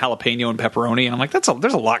pineapple and jalapeno and pepperoni, and I'm like, there's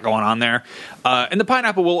a lot going on there. And the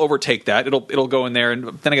pineapple will overtake that. It'll go in there, and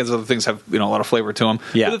then again, those other things have a lot of flavor to them.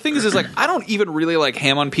 Yeah. But the thing is like I don't even really like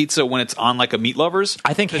ham on pizza when it's on like a Meat Lovers.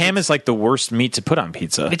 I think ham is like the worst meat to put on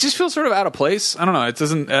pizza. It just feels sort of out of place. I don't know. It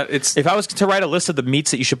doesn't. If I was to write a list of the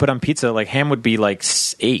meats that you should put on pizza, like ham would be like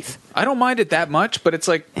 8th. I don't mind it that much, but it's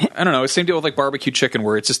like I don't know. Same deal with like barbecue chicken,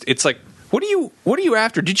 where it's like. What are you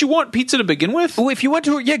after? Did you want pizza to begin with? Well, if you went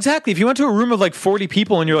to If you went to a room of like 40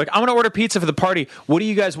 people and you're like, I'm going to order pizza for the party, what do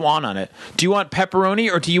you guys want on it? Do you want pepperoni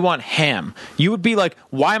or do you want ham? You would be like,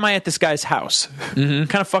 why am I at this guy's house? Mm-hmm. What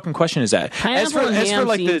kind of fucking question is that? Pineapple and ham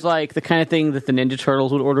seems like the kind of thing that the Ninja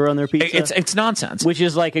Turtles would order on their pizza. It's nonsense. Which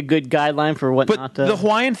is like a good guideline for what not to. The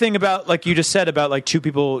Hawaiian thing about, like you just said, about like two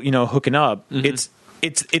people, hooking up,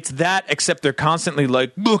 It's that, except they're constantly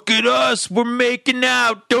like, look at us, we're making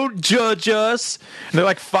out, don't judge us. And they're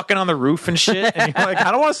like fucking on the roof and shit. And you're like, I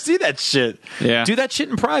don't want to see that shit. Yeah. Do that shit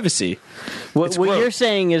in privacy. What you're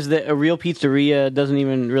saying is that a real pizzeria doesn't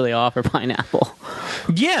even really offer pineapple.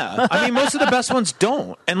 Yeah. I mean, most of the best ones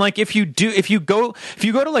don't. And like, if you go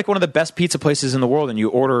to like one of the best pizza places in the world and you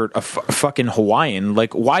order a fucking Hawaiian,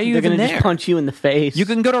 like, why are you even there? They're going to just punch you in the face. You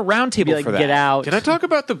can go to Round Table for that. Get out. Did I talk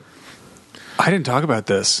about I didn't talk about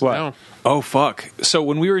this. What? No. Oh fuck! So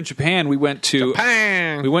when we were in Japan, we went to a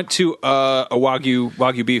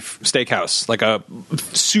Wagyu beef steakhouse, like a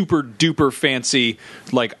super duper fancy.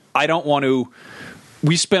 Like I don't want to.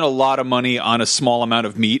 We spent a lot of money on a small amount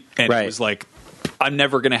of meat, and it was like I'm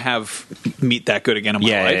never going to have meat that good again in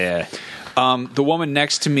my life. Yeah. The woman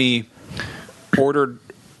next to me ordered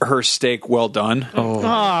her steak well done.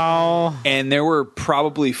 Oh. And there were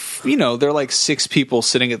probably, there are like 6 people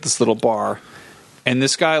sitting at this little bar. And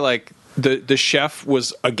this guy, like, the chef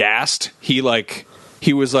was aghast. He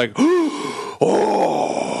was like, oh.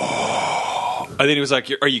 And then he was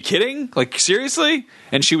like, are you kidding? Like, seriously?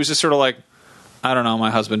 And she was just sort of like, I don't know, my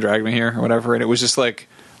husband dragged me here or whatever. And it was just like,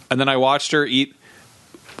 and then I watched her eat,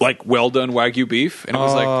 like, well done Wagyu beef. And it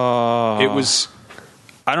was like, it was...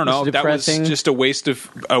 I don't know. That was just a waste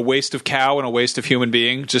of cow and a waste of human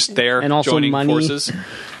being just there and also joining money. Forces.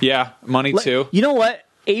 Yeah, money too. You know what?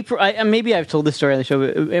 April, maybe I've told this story on the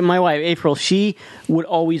show, but my wife, April, she would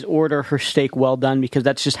always order her steak well done because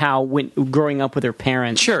that's just how, growing up with her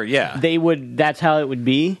parents, sure, yeah, that's how it would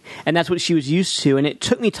be, and that's what she was used to. And it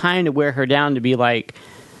took me time to wear her down to be like,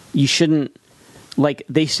 you shouldn't. Like,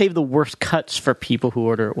 they save the worst cuts for people who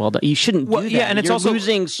order it well done. You shouldn't do that. Yeah, and it's You're also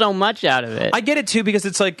losing so much out of it. I get it too because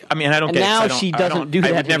it's like, I mean, I don't and get now it. Now she doesn't do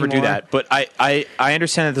that. I would never anymore. do that. But I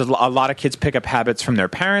understand that a lot of kids pick up habits from their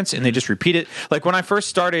parents and they just repeat it. Like when I first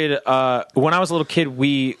started, when I was a little kid,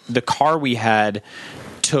 the car we had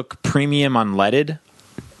took premium unleaded.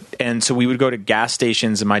 And so we would go to gas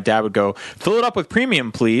stations and my dad would go, fill it up with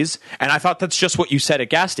premium, please. And I thought that's just what you said at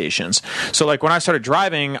gas stations. So like when I started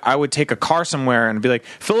driving, I would take a car somewhere and be like,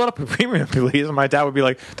 fill it up with premium, please. And my dad would be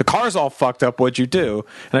like, the car's all fucked up. What'd you do?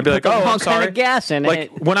 And I'd be like, I'm sorry. Kind of gas in like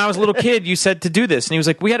it. when I was a little kid, you said to do this. And he was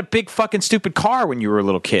like, we had a big fucking stupid car when you were a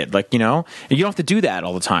little kid. Like, you know, and you don't have to do that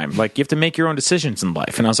all the time. Like you have to make your own decisions in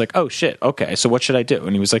life. And I was like, oh shit. Okay. So what should I do?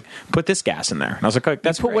 And he was like, put this gas in there. And I was like, oh,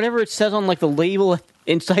 that's put great. Whatever it says on like the label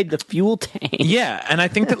inside the fuel tank. Yeah, and I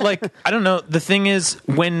think that like I don't know. The thing is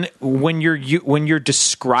when you're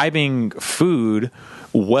describing food,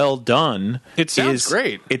 well done. It sounds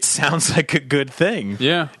great. It sounds like a good thing.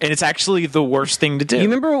 Yeah, and it's actually the worst thing to do. You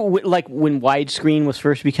remember like when widescreen was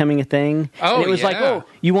first becoming a thing? Oh, and it was like, oh,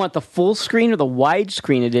 you want the full screen or the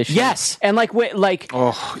widescreen edition? Yes. And like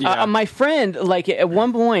my friend, like at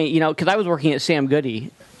one point, you know, because I was working at Sam Goody.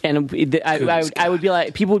 And I would be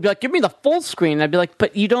like, people would be like, give me the full screen. And I'd be like,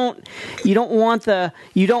 but you don't want the,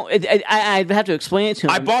 you don't, I'd have to explain it to him.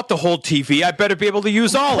 I bought the whole TV. I better be able to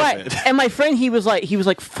use all of it. And my friend, he was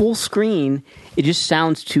like, full screen. It just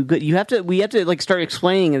sounds too good. We have to like start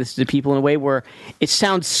explaining this to people in a way where it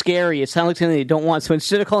sounds scary. It sounds like something they don't want. So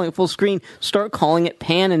instead of calling it full screen, start calling it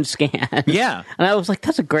pan and scan. Yeah. And I was like,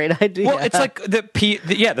 that's a great idea. Well, it's like the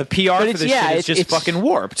PR for this shit is just fucking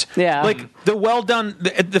warped. Yeah. Like the well done,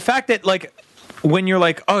 the fact that like when you're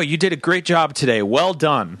like, oh, you did a great job today. Well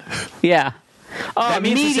done. Yeah. That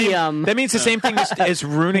means medium. That means the same thing as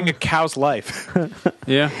ruining a cow's life.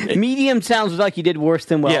 Yeah. Medium sounds like you did worse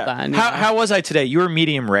than well done. How was I today? You were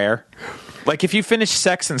medium rare. Like if you finished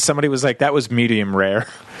sex and somebody was like, that was medium rare,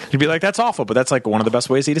 you'd be like, that's awful, but that's like one of the best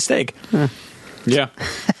ways to eat a steak. Yeah.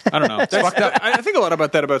 I don't know. I think a lot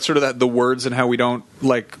about that, about sort of the words and how we don't,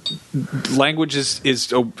 like, language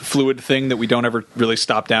is a fluid thing that we don't ever really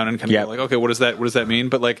stop down and kind of go like, okay, what does that mean?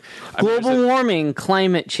 But like global warming,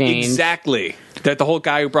 climate change. Exactly. That the whole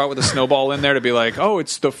guy who brought with a snowball in there to be like, oh,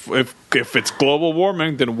 it's if it's global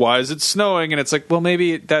warming, then why is it snowing? And it's like, well,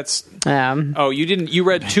 maybe that's you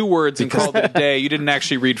read two words and called it a day. You didn't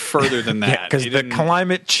actually read further than that. Because the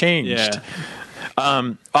climate changed.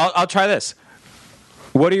 Yeah. I'll try this.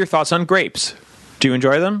 What are your thoughts on grapes? Do you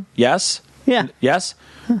enjoy them? Yes? Yeah. Yes?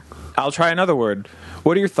 I'll try another word.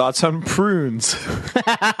 What are your thoughts on prunes?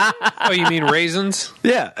 Oh, you mean raisins?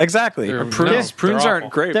 Yeah, exactly. Prunes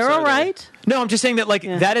aren't grapes. They're all right. No, I'm just saying that like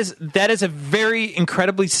that is a very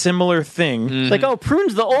incredibly similar thing. Mm-hmm. Like, oh,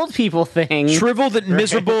 prunes, the old people thing. Shriveled and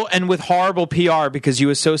miserable and with horrible PR because you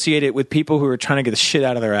associate it with people who are trying to get the shit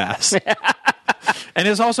out of their ass. And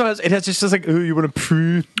it has just like, oh, you want a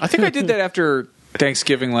prune? I think I did that after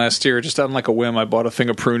Thanksgiving last year, just on like a whim. I bought a thing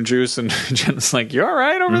of prune juice, and Jen's like, "You all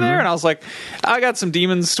right over there?" And I was like, "I got some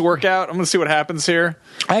demons to work out. I'm going to see what happens here."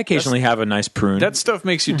 I occasionally have a nice prune. That stuff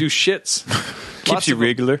makes you do shits. Keeps you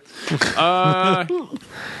regular.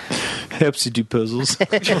 Helps you do puzzles.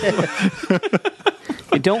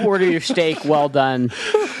 Don't order your steak well done.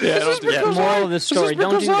 Moral of the story: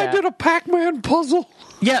 don't do that. I did a Pac-Man puzzle.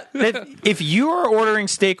 Yeah, if you are ordering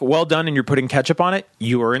steak well done and you're putting ketchup on it,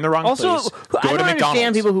 you are in the wrong place. I don't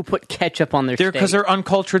understand people who put ketchup on their steak. Because they're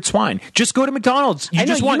uncultured swine. Just go to McDonald's.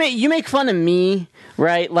 You make fun of me,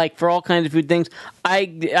 right? Like for all kinds of food things.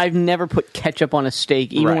 I've never put ketchup on a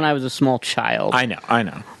steak, even when I was a small child. I know.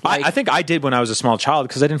 I think I did when I was a small child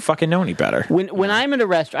because I didn't fucking know any better. When I'm at a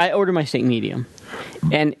restaurant, I order my steak medium,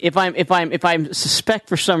 and if I suspect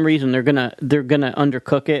for some reason they're gonna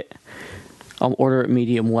undercook it, I'll order it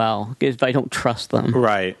medium well if I don't trust them.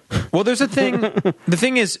 Right. Well, there's a thing. The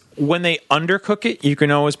thing is, when they undercook it, you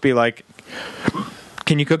can always be like,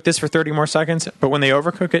 can you cook this for 30 more seconds? But when they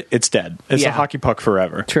overcook it, it's dead. It's a hockey puck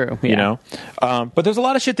forever. True. Yeah. You know? But there's a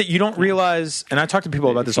lot of shit that you don't realize, and I talk to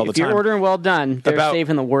people about this all the time. If you're ordering well done, they're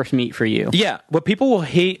saving the worst meat for you. Yeah. What people will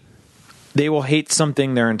hate, they will hate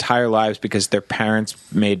something their entire lives because their parents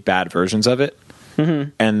made bad versions of it. Mm-hmm.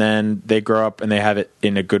 And then they grow up and they have it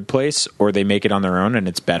in a good place, or they make it on their own and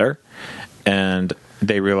it's better. And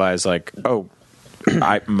they realize, like, oh,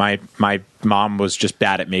 my mom was just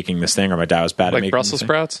bad at making this thing, or my dad was bad at making Brussels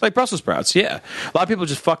sprouts? Like Brussels sprouts, yeah. A lot of people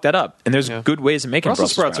just fuck that up. And there's good ways of making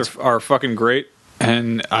Brussels sprouts. are fucking great.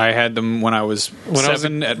 And I had them when I was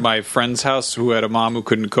 7 at my friend's house who had a mom who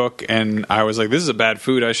couldn't cook. And I was like, this is a bad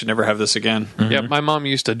food. I should never have this again. Mm-hmm. Yeah, my mom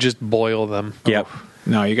used to just boil them. Yep.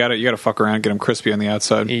 No, you gotta fuck around, get them crispy on the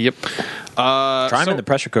outside. Yep. Try them in the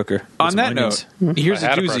pressure cooker. On that note, here's a I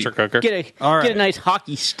had a doozy. pressure cooker. Get a nice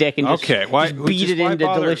hockey stick and just, just beat it into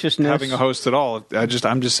bother deliciousness. Having a host at all,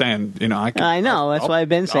 I'm just saying, I know, that's what I've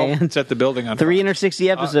been saying. I'll set the building on fire. 360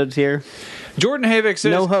 episodes here. Jordan Havik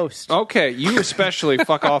says... No host. Okay, you especially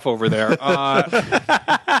fuck off over there.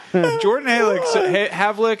 Jordan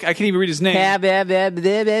Havlik, I can't even read his name.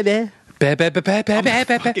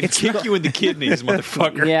 It's kick you in the kidneys,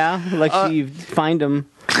 motherfucker. Yeah, like you find them.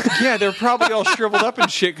 Yeah, they're probably all shriveled up and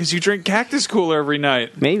shit because you drink Cactus Cooler every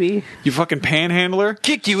night. Maybe. You fucking panhandler.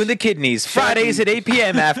 Kick you in the kidneys. Fridays at 8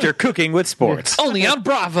 p.m. after Cooking with Sports. Only on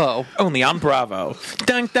Bravo. Only on Bravo.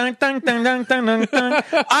 Dun, dun, dun, dun, dun, dun, dun, dun.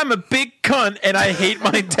 I'm a big cunt and I hate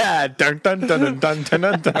my dad. Dun, dun, dun, dun, dun, dun,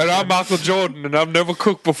 dun, dun. And I'm Michael Jordan, and I've never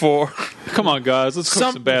cooked before. Come on, guys. Let's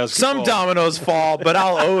cook some basketball. Some dominoes fall, but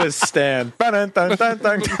I'll always stand. Dun, dun, dun, dun,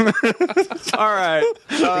 dun. All right.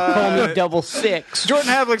 Call me double six. Jordan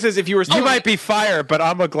Havlik says if you were... You might be fire, but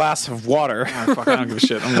I'm a glass of water. Oh, fuck, I don't give a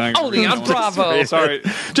shit. Only on Bravo. Sorry.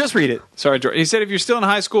 Just read it. Sorry, Jordan. He said if you're still in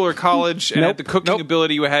high school or college and had the cooking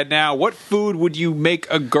ability you had now, what food would you make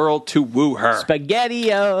a girl to woo her?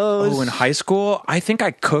 SpaghettiOs. Oh, in high school, I think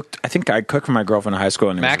I cooked for my girlfriend in high school.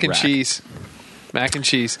 And it Mac was and a wreck. cheese. Mac and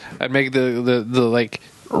cheese. I'd make the like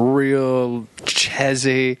real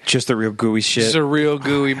cheesy. Just the real gooey shit. Just a real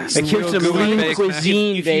gooey. It keeps some lean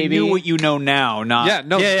cuisine, If baby. you knew what you know now, not... Yeah,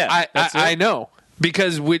 no, Yeah, I know.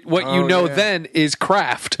 Because what you know then is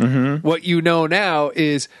craft. Mm-hmm. What you know now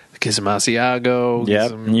is get some Asiago.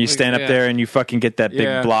 Yep. And you stand up there and you fucking get that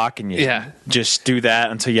big block and you Yeah. just do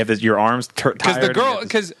that until you have your arms tired.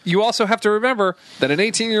 Because you also have to remember that an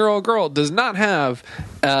 18-year-old girl does not have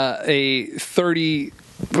a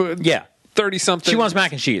 30-something. She wants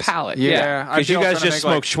mac and cheese. Palate. Yeah. Because you guys just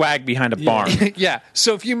smoke swag behind a barn. Yeah.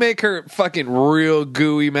 So if you make her fucking real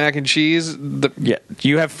gooey mac and cheese,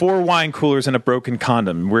 You have 4 wine coolers and a broken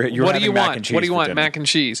condom. You're what do you having mac want? and cheese What do you for want? dinner. Mac and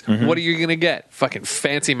cheese. Mm-hmm. What are you gonna get? Fucking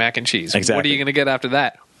fancy mac and cheese. Exactly. What are you gonna get after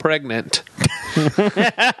that? Pregnant.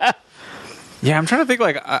 Yeah, I'm trying to think,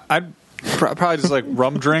 like, I'd probably just, like,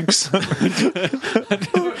 rum drinks. I'd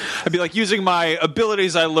be, like, using my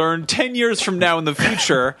abilities I learned 10 years from now in the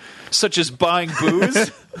future, such as buying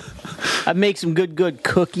booze. I'd make some good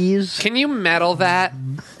cookies. Can you meddle that?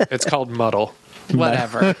 It's called muddle.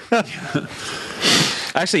 Whatever.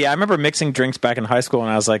 Actually, yeah, I remember mixing drinks back in high school,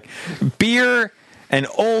 and I was like, beer and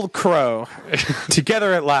Old Crow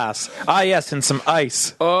together at last. Ah, yes, and some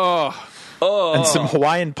ice. And some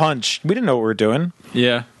Hawaiian punch. We didn't know what we were doing.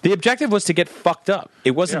 Yeah. The objective was to get fucked up.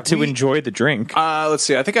 It wasn't to enjoy the drink. Let's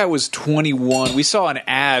see. I think I was 21. We saw an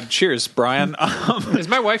ad. Cheers, Brian. Is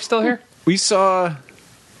my wife still here? We saw...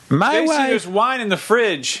 My Stacey, wife. there's wine in the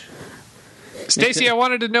fridge. Stacy, I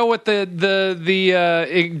wanted to know what the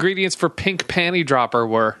ingredients for pink panty dropper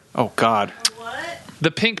were. Oh, God. What? The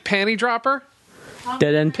pink panty dropper? Pink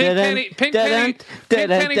Pink panty pull down.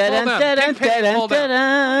 Pink panty pull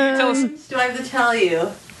down. Tell us. Do I have to tell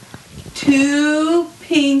you? 2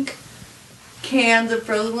 pink cans of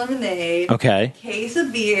frozen lemonade, Okay. case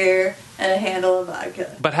of beer, and a handle of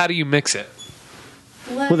vodka. But how do you mix it?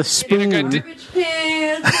 With a spoon. Garbage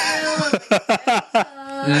pan.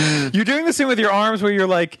 You're doing this thing with your arms where you're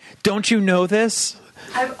like, don't you know this?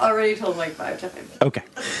 I've already told like 5 times. Okay.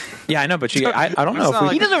 Yeah, I know, but I don't know if we...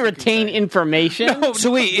 He doesn't retain information.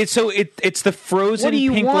 So wait, it's the frozen What do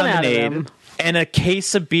you pink want out of lemonade them? and a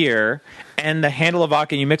case of beer and the handle of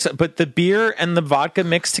vodka. And you mix it, but the beer and the vodka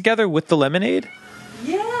mix together with the lemonade.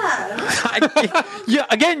 Yeah. Yeah.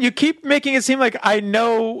 Again, you keep making it seem like I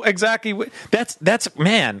know exactly what. That's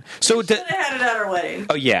man. So Should have had it at our wedding.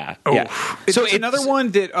 oh yeah. So it's another one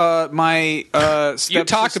that my stepsister... You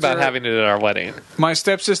talked about having it at our wedding. My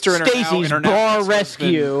stepsister and Stacy's her Bar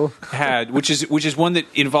Rescue had, which is one that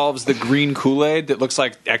involves the green Kool-Aid that looks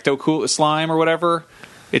like ecto slime or whatever.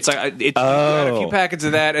 It's like you add a few packets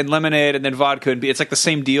of that and lemonade and then vodka and it's like the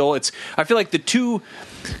same deal. I feel like the 2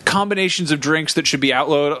 combinations of drinks that should be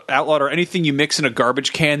outlawed are anything you mix in a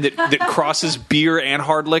garbage can that crosses beer and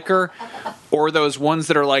hard liquor, or those ones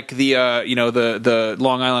that are like the the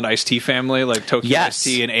Long Island iced tea family, like Tokyo iced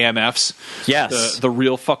tea and AMFs. Yes, the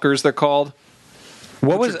real fuckers they're called.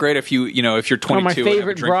 What was great if you're 22? my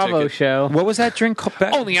favorite Bravo ticket. show. What was that drink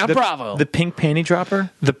called? Only on Bravo. The pink panty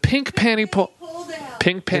dropper. The pink panty pull.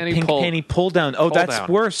 Pink panty pull. Panty pull down. Oh, that's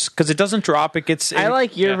down. worse because it doesn't drop. It gets. I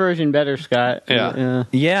like your version better, Scott. Yeah.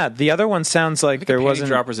 Yeah, the other one sounds like there wasn't.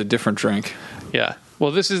 Dropper's a different drink. Yeah. Well,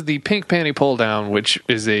 this is the pink panty pull down, which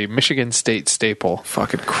is a Michigan State staple.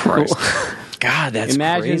 Fucking Christ. God, that's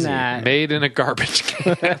Imagine crazy. that. Made in a garbage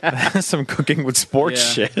can. Some cooking with sports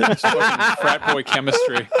shit. Just fucking frat boy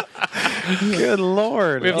chemistry. Good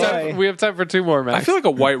Lord. We have time for 2 more, Max. I feel like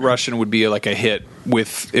a White Russian would be like a hit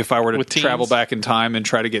if I were to With teens? travel back in time and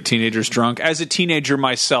try to get teenagers drunk. As a teenager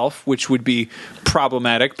myself, which would be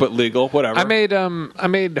problematic but legal, whatever. I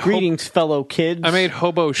made Greetings, fellow kids. I made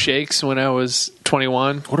hobo shakes when I was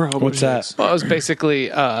 21. What are hobo What's that? shakes? Well, it was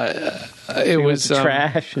basically it was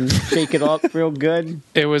trash and shake it up real good.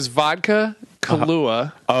 It was vodka,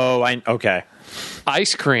 Kahlua, Okay.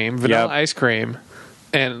 ice cream, vanilla ice cream,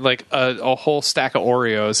 and like a whole stack of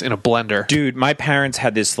Oreos in a blender. Dude, my parents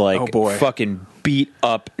had this fucking beat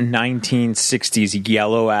up 1960s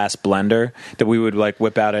yellow ass blender that we would like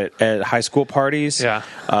whip out at high school parties. Yeah.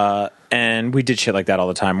 And we did shit like that all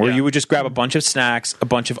the time, where you would just grab a bunch of snacks, a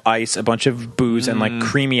bunch of ice, a bunch of booze, and like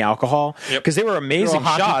creamy alcohol, because they were amazing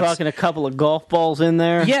Hockey shots. puck and a couple of golf balls in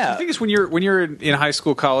there. Yeah, The thing is, when you're in high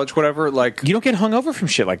school, college, whatever, like you don't get hungover from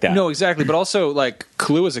shit like that. no, exactly. But also, like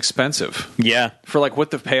Kahlua is expensive. Yeah. For like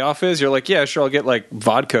what the payoff is, you're like, yeah, sure, I'll get like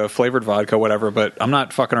vodka, flavored vodka, whatever. But I'm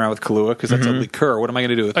not fucking around with Kahlua because that's a liqueur. What am I going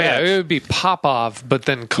to do with Oh, yeah, that? it would be Popov, but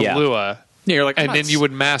then Kahlua. Yeah, you're like, And then you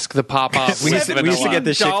would mask the Popov. We used to get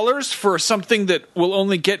this shit. $7 for something that will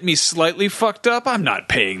only get me slightly fucked up. I'm not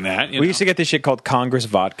paying that. We used to get this shit called Congress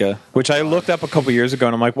vodka, which I looked up a couple years ago,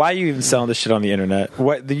 and I'm like, why are you even selling this shit on the internet?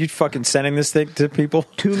 What, are you fucking sending this thing to people?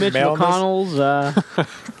 2 Mitch Mailing this? McConnells,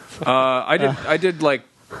 I did like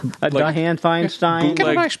a Diane Feinstein. Get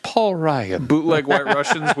a nice Paul Ryan. bootleg White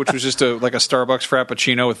Russians, which was just like a Starbucks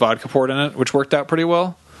Frappuccino with vodka poured in it, which worked out pretty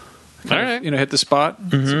well. All right. Hit the spot.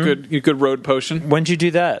 It's a good road potion. When'd you do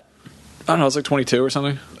that? I don't know. I was like 22 or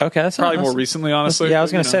something. Okay, that's Probably more recently, honestly. Yeah, I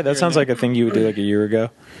was going But, to say, that sounds like a thing you would do like a year ago.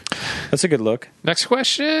 That's a good look. Next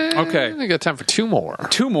question. Okay. I got time for 2 more.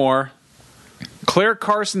 2 more. Claire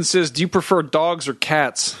Carson says, do you prefer dogs or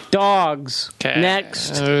cats? Dogs. Okay.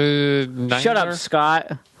 Next. Neither. Shut up,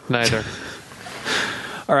 Scott. Neither.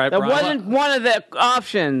 All right, That Brian. wasn't one of the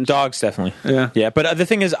options. Dogs, definitely. Yeah. Yeah, but the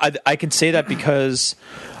thing is, I can say that because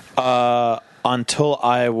until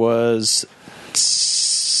I was...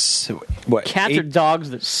 Cats are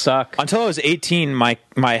dogs that suck. Until I was 18, my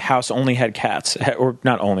house only had cats. Or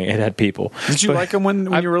not only, it had people. Did you like them when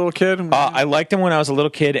you were a little kid? I liked them when I was a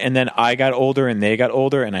little kid, and then I got older, and they got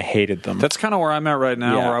older, and I hated them. That's kind of where I'm at right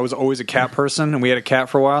now, Yeah. where I was always a cat person, and we had a cat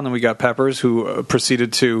for a while, and then we got Peppers, who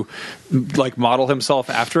proceeded to like model himself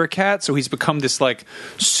after a cat, so he's become this like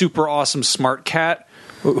super awesome smart cat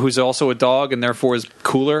who's also a dog and therefore is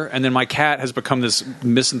cooler, and then my cat has become this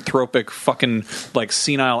misanthropic fucking like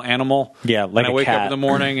senile animal. Yeah, like and I a wake cat. up in the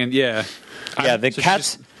morning and the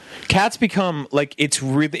so cats become like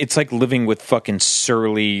it's like living with fucking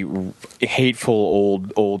surly, hateful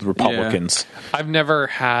old Republicans. I've never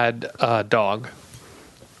had a dog.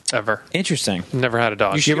 Ever. Interesting. Never had a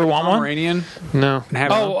dog. You ever want one? Pomeranian? No. And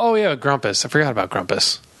have one? Oh yeah, Grumpus. I forgot about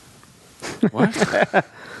Grumpus. What?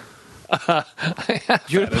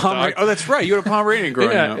 You had a Pomeranian. Oh, that's right. You had a Pomeranian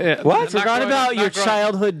growing up. What? Forgot about your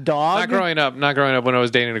childhood dog? Not growing up. When I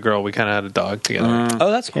was dating a girl, we kind of had a dog together.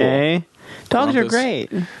 Oh, that's cool. Okay. Dogs are Grumpus. great.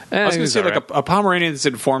 I was going to say, like, a Pomeranian that's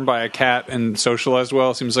informed by a cat and socialized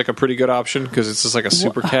well seems like a pretty good option because it's just like a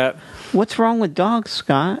super cat. What's wrong with dogs,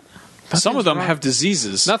 Scott? Some of them have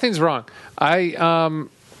diseases. Nothing's wrong. I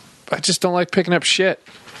just don't like picking up shit.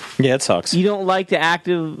 Yeah, it sucks. You don't like to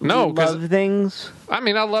active No, 'cause- love things? I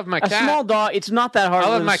mean, I love my A cat. small dog, it's not that hard. I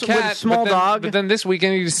love with my with cat. a small dog. But then this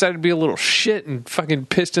weekend he decided to be a little shit and fucking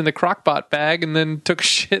pissed in the crockpot bag and then took a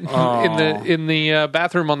shit in the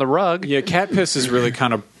bathroom on the rug. Yeah, cat piss has really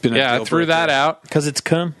kind of been a Yeah, I deal threw breaker. that out. Because it's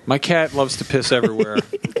cum. My cat loves to piss everywhere.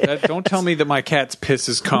 Don't tell me that my cat's piss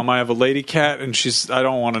is cum. I have a lady cat, and I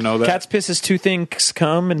don't want to know that. Cat's piss is 2 things,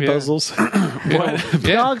 cum and buzzles. Yeah.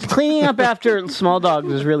 Dogs cleaning up after small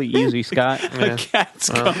dogs is really easy, Scott. A cat's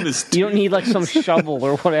cum is You don't need like some shovel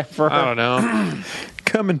or whatever. I don't know.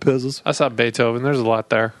 Cum and puzzles. I saw Beethoven. There's a lot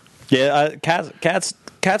there. Yeah,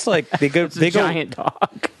 cats like they go It's a giant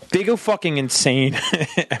dog. They go fucking insane.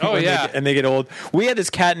 Oh, yeah. and they get old. We had this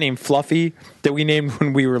cat named Fluffy that we named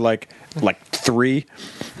when we were like 3,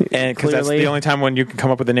 and because that's Clearly. the only time when you can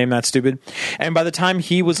come up with a name that stupid. And by the time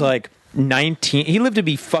he was like 19, he lived to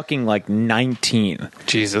be fucking like 19.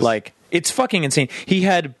 Jesus. Like it's fucking insane. He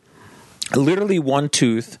had literally 1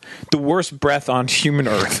 tooth, the worst breath on human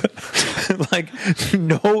earth. like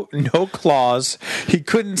no claws. He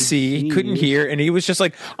couldn't see, he couldn't hear, and he was just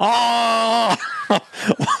like, oh.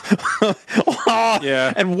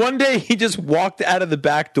 Yeah. And one day he just walked out of the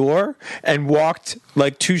back door and walked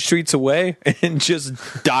like 2 streets away and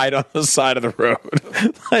just died on the side of the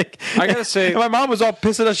road. Like, I gotta say, my mom was all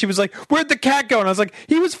pissed at us. She was like, "Where'd the cat go?" And I was like,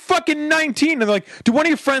 "He was fucking 19." And they're like, "Did one of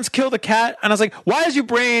your friends kill the cat?" And I was like, "Why does your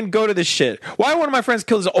brain go to this shit? Why one of my friends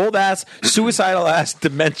kill this old ass, suicidal ass,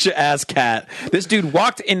 dementia ass cat?" This dude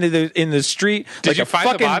walked in the street. Did you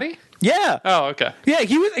find the body? Yeah. Oh, okay. Yeah,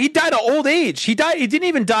 he died of old age. He didn't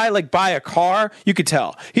even die like by a car. You could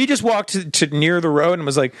tell. He just walked to near the road and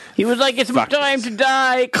was like, He was like, "It's time to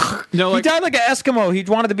die." no, he like, died like an Eskimo. He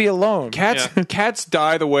wanted to be alone. Cats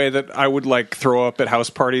die the way that I would like throw up at house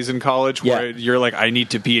parties in college, where you're like, I need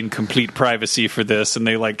to be in complete privacy for this, and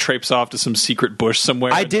they like traipse off to some secret bush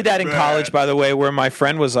somewhere. I did that in college, by the way, where my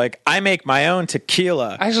friend was like, "I make my own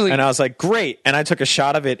tequila," and I was like, "Great!" And I took a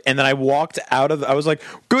shot of it, and then I walked out of. I was like,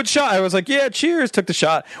 "Good shot." I was like, "Yeah, cheers." Took the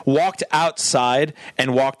shot, walked outside,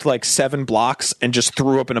 and walked like 7 blocks, and just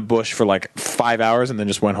threw up in a bush for like 5 hours, and then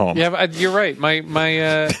just went home. Yeah, but you're right. My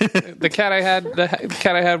the cat I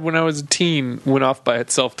had when I was a teen went off by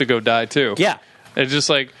itself to go die too. Yeah. It just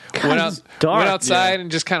like went outside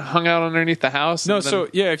and just kind of hung out underneath the house. No, and then, so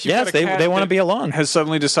yeah, if you got a cat they want to that be alone. has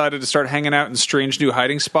suddenly decided to start hanging out in strange new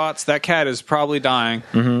hiding spots, that cat is probably dying.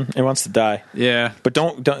 Mm-hmm. It wants to die. Yeah, But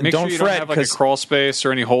don't make sure fret, you don't have like a crawl space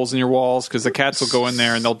or any holes in your walls, because the cats will go in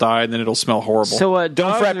there and they'll die, and then it'll smell horrible. So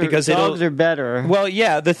Don't fret, because dogs are better. Well,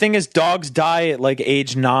 yeah, the thing is, dogs die at like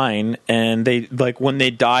age 9, and they like when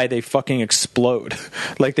they die, they fucking explode.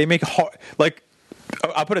 Like they make like.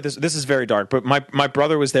 I'll put it this is very dark, but my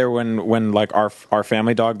brother was there when like our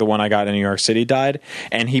family dog, the one I got in New York City, died,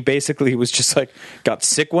 and he basically was just like got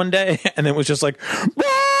sick one day and then was just like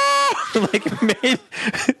like made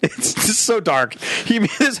it's just so dark. He made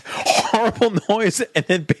this horrible noise and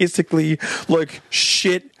then basically like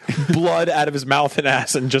shit blood out of his mouth and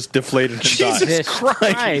ass and just deflated and died. Jesus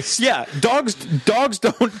Christ. Yeah, dogs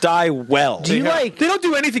don't die well. Do you they don't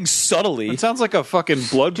do anything subtly. It sounds like a fucking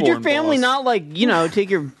bloodborne. Did your family boss. not like take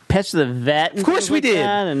your pets to the vet? Of course we did.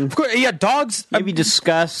 And Of course, yeah, dogs. maybe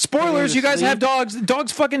discuss. Spoilers, you guys have dogs.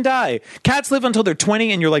 Dogs fucking die. Cats live until they're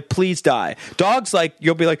 20 and you're like, please die. Dogs, like,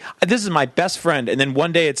 you'll be like, this is my best friend. And then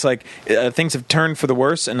one day it's like, things have turned for the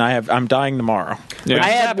worse and I'm dying tomorrow. Yeah. I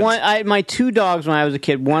had my 2 dogs when I was a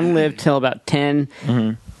kid. One lived till about 10.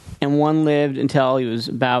 Mm-hmm. And one lived until he was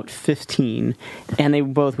about 15.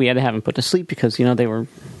 And we had to have him put to sleep because,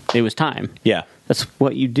 it was time. Yeah. That's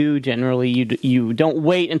what you do generally. You don't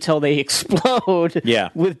wait until they explode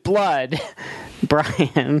with blood.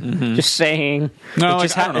 Brian, just saying. No, It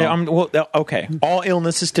just I don't know. okay. All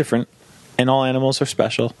illness is different. And all animals are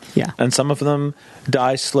special. Yeah. And some of them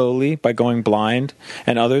die slowly by going blind,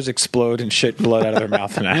 and others explode and shit blood out of their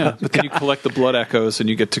mouth and Yeah, out. but then you collect the blood echoes and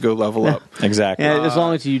you get to go level up. Exactly. Yeah, as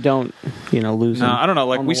long as you don't, lose them. No, I don't know.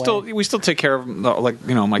 Like on we the way. still take care of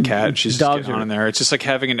my cat. She's just Dogs getting on are- in there. It's just like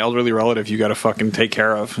having an elderly relative you got to fucking take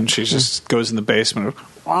care of, and she just goes in the basement.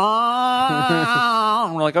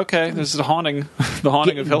 And we're like, okay, this is the haunting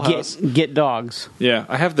of Hill House. Get dogs. Yeah,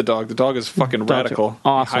 I have the dog. The dog is fucking Dogs are radical.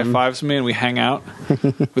 awesome. He high fives me and we hang out.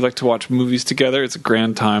 We like to watch movies together. It's a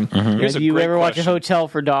grand time. Here's Do a you great ever watch a question. hotel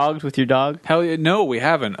for dogs with your dog? Hell yeah, no, we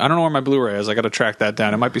haven't. I don't know where my Blu-ray is. I got to track that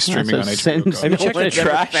down. It might be streaming on HBO. Have you checked the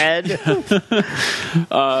trash?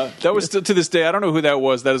 That was still to this day. I don't know who that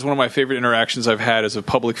was. That is one of my favorite interactions I've had as a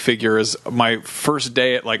public figure. Is my first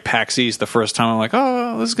day at like PAX East. The first time I'm like,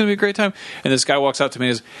 oh, this is gonna be a great time. And this guy walks out to me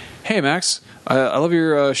and is, hey Max, I love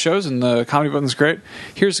your shows and the comedy button's great.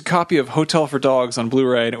 Here's a copy of Hotel for Dogs on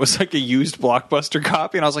Blu-ray, and it was like a used Blockbuster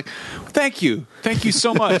copy. And I was like, thank you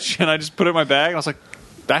so much. And I just put it in my bag and I was like,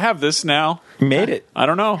 I have this now. Made it. I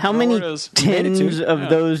don't know How where many it is. tins of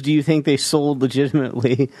those do you think they sold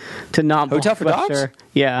legitimately to not Hotel for Dogs? Blockbuster?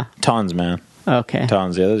 Yeah. Tons, man. Okay.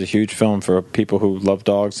 Tons. Yeah, there's a huge film for people who love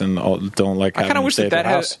dogs and don't like I having kind of them wish stay that at that their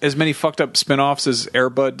had house. as many fucked up spin-offs as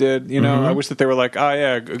Air Bud did. You know, I wish that they were like, oh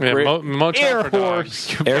yeah, great. Motel for dogs.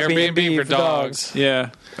 Airbnb for dogs.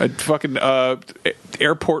 Yeah, a fucking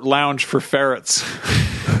airport lounge for ferrets.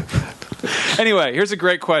 Anyway, here's a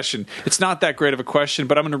great question. It's not that great of a question,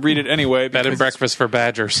 but I'm going to read it anyway. Bed and breakfast for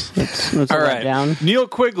badgers. Let's All write right. down. Neil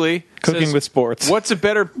Quigley Cooking says, with sports. What's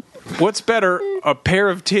better, a pair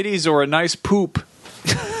of titties or a nice poop?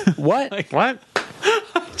 What? What?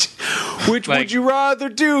 Which would you rather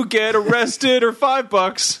do? Get arrested or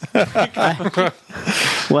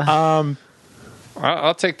 $5? Well,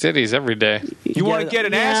 I'll take titties every day. You want to get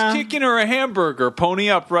an ass kicking or a hamburger?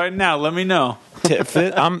 Pony up right now. Let me know.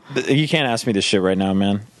 You can't ask me this shit right now,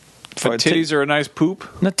 man. But titties are a nice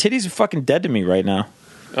poop. No, titties are fucking dead to me right now.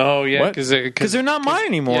 Oh yeah, because they're not mine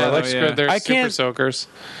anymore. Yeah, like they're I super can't. Soakers.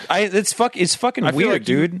 It's fucking I feel weird, like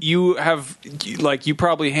dude. You have you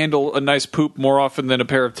probably handle a nice poop more often than a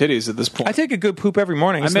pair of titties at this point. I take a good poop every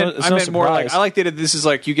morning. I meant more like surprise. I like that this is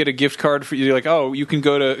like you get a gift card for you're like, oh, you can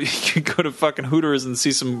go to fucking Hooters and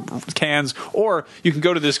see some cans, or you can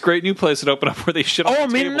go to this great new place that opened up where they shit on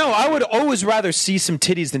the table. No, I would always rather see some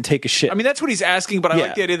titties than take a shit. I mean, that's what he's asking, but I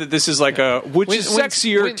like the idea that this is like which is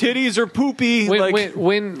sexier, titties or poopy?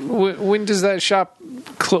 When does that shop?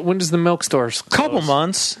 When does the milk stores close? Couple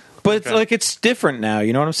months. But it's different now.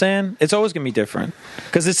 You know what I'm saying? It's always gonna be different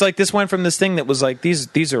because it's like this went from this thing that was like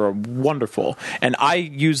these are wonderful, and I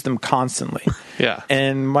use them constantly. Yeah,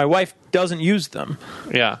 and my wife doesn't use them.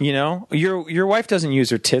 Yeah, you know, your wife doesn't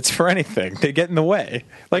use her tits for anything. They get in the way.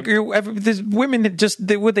 Like there's women that just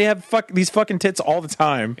they have these fucking tits all the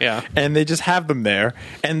time. Yeah, and they just have them there,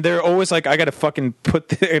 and they're always like, I gotta fucking I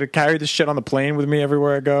gotta carry this shit on the plane with me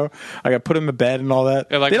everywhere I go. I gotta put them in bed and all that.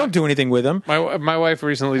 Yeah, they don't do anything with them. My wife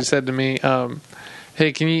recently said to me,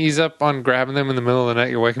 hey, can you ease up on grabbing them in the middle of the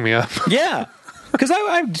night? You're waking me up. Yeah. Because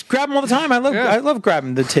I grab them all the time. I love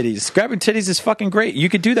grabbing the titties. Grabbing titties is fucking great. You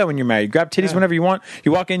could do that when you're married. You grab titties whenever you want.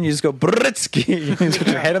 You walk in, you just go Britsky. You put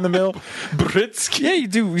your head in the middle. Britsky. Yeah, you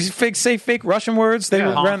do. You say fake Russian words. They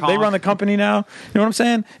run the company now. You know what I'm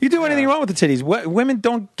saying? You do anything you want with the titties. Women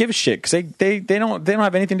don't give a shit because they don't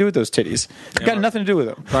have anything to do with those titties. They've got nothing to do with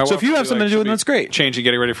them. So if you have something to do with them, that's great. Changing,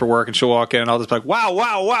 getting ready for work, and she'll walk in, and I'll just be like, wow,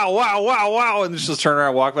 wow, wow, wow, wow, wow, and she'll turn around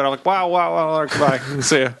and walk, but I'm like, wow, wow, wow, goodbye.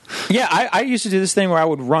 See ya. Yeah, I used to do this thing where I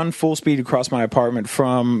would run full speed across my apartment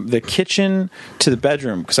from the kitchen to the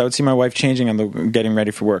bedroom because I would see my wife changing and getting ready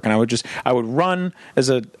for work, and I would run as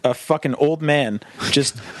a fucking old man,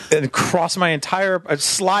 just across my entire, I'd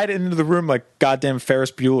slide into the room like goddamn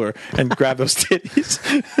Ferris Bueller and grab those titties.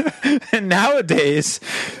 And nowadays,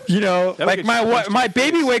 you know, like my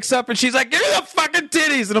baby wakes up and she's like, give me the fucking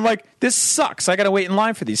titties, and I'm like, this sucks. I gotta wait in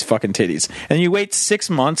line for these fucking titties, and you wait 6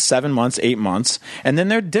 months, 7 months, 8 months, and then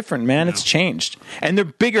they're different, man. It's changed, and they're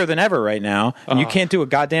bigger than ever right now, and you can't do a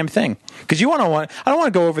goddamn thing because I don't want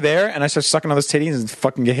to go over there and I start sucking on those titties and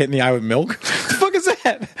fucking get hit in the eye with milk. What the fuck is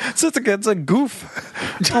that? It's a goof.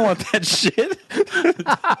 I don't want that shit.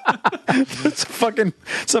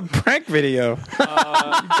 It's a prank video.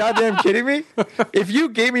 You goddamn kidding me? If you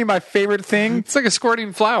gave me my favorite thing, it's like a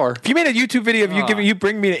squirting flower. If you made a YouTube video of you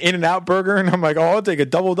bring me an In-N-Out burger and I'm like, oh, I'll take a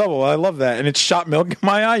double. I love that, and it's shot milk in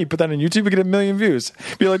my eye. You put that on YouTube, you get 1 million views.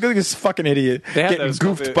 Be like, look at this fucking idiot getting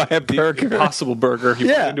goofed by a burger. The Impossible Burger. You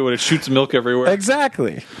put into it shoots milk everywhere.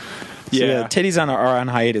 Exactly. Yeah, titties are on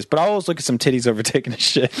hiatus, but I always look at some titties over taking a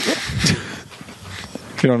shit.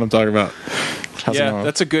 You know what I'm talking about?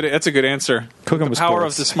 That's a good answer. Cooking with the power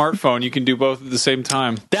of the smartphone, you can do both at the same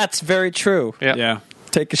time. That's very true. Yeah.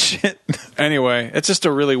 Take a shit. Anyway, it's just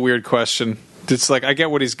a really weird question. It's like I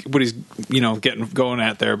get what he's getting going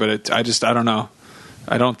at there, but I don't know.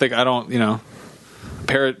 I don't a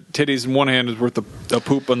pair of titties in one hand is worth a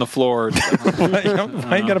poop on the floor.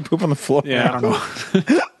 Why you got to poop on the floor? Yeah, I don't know.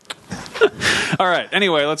 All right.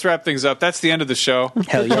 Anyway, let's wrap things up. That's the end of the show.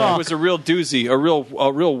 Hell yeah! It was a real doozy, a real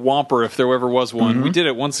whomper, if there ever was one. Mm-hmm. We did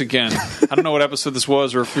it once again. I don't know what episode this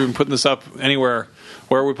was, or if we've been putting this up anywhere.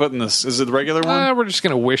 Where are we putting this? Is it the regular one? We're just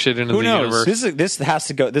going to wish it into the universe. This has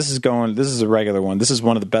to go. This is a regular one. This is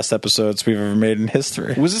one of the best episodes we've ever made in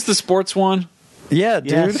history. Was this the sports one? Yeah,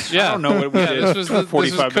 dude. Yes. Yeah. I don't know what we did. This was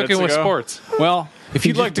 45 minutes ago. With sports. Well, if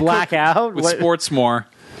you'd like to black out with sports more,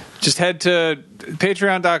 just head to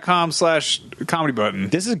patreon.com/comedy button.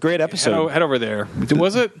 This is a great episode. Head over there.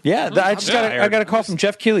 Was it? Yeah, I got a call from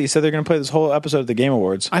Jeff Keighley. He said they're going to play this whole episode of the Game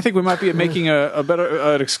Awards. I think we might be making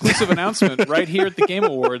an exclusive announcement right here at the Game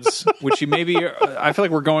Awards, which you maybe. I feel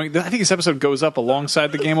like we're going. I think this episode goes up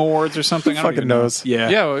alongside the Game Awards or something. Who fucking knows?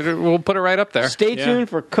 Yeah, we'll put it right up there. Stay tuned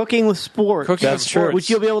for Cooking with Sports. That's true. Which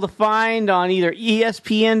you'll be able to find on either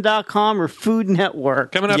ESPN.com or Food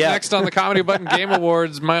Network. Coming up next on the Comedy Button Game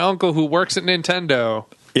Awards, my uncle who works at Nintendo.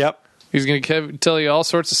 Yep. He's going to tell you all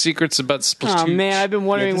sorts of secrets about Splatoon. Oh man, I've been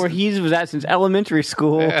wondering where he was at since elementary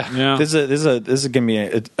school. Yeah. This is going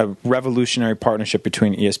to be a revolutionary partnership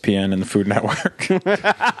between ESPN and the Food Network.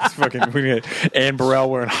 It's fucking Ann Burrell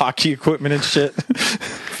wearing hockey equipment and shit.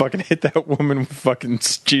 fucking hit that woman with fucking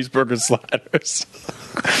cheeseburger sliders.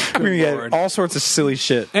 We're gonna get all sorts of silly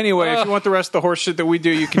shit. Anyway, if you want the rest of the horse shit that we do,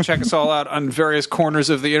 you can check us all out on various corners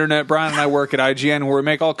of the internet. Brian and I work at IGN, where we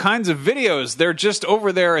make all kinds of videos. They're just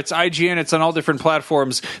over there. It's IGN. It's on all different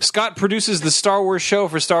platforms. Scott produces the Star Wars show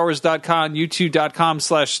for StarWars.com,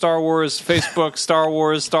 YouTube.com/Star Wars, Facebook, Star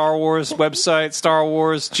Wars, website, Star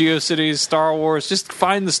Wars, GeoCities, Star Wars. Just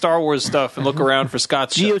find the Star Wars stuff and look around for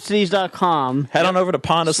Scott's show. GeoCities.com. Head on over to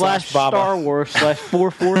Ponda/Baba. Star Wars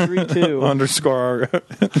 /4432. underscore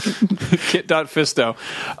Kit.Fisto.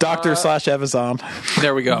 Doctor/Evazon.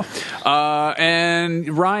 There we go.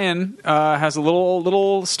 And Ryan has a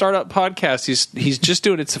little startup podcast. He's just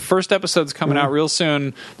doing it. It's the first episode's coming out real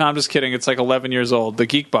soon. No, I'm just kidding. It's like 11 years old. The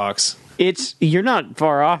Geek Box. You're not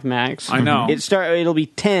far off, Max. I know. It'll be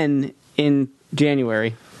 10 in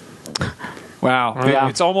January. Wow. Yeah.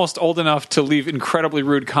 It's almost old enough to leave incredibly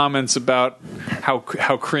rude comments about how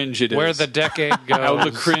cringe it is. Where the decade goes. How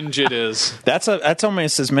the cringe it is. That's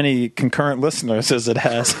almost as many concurrent listeners as it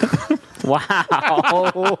has.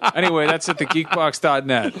 Wow. Anyway, that's at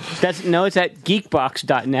thegeekbox.net. It's at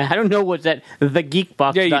geekbox.net. I don't know what's at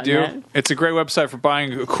thegeekbox.net. Yeah, you do. It's a great website for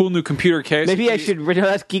buying a cool new computer case. Maybe I should.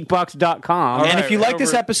 That's geekbox.com. And if you like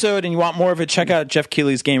this episode and you want more of it, check out Jeff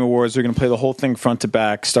Keighley's Game Awards. We're going to play the whole thing front to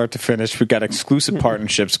back, start to finish. We've got exclusive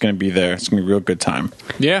partnerships going to be there. It's going to be a real good time.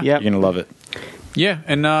 Yeah. Yep. You're going to love it. Yeah,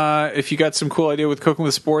 and if you got some cool idea with cooking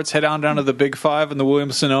with sports, head on down to the Big Five in the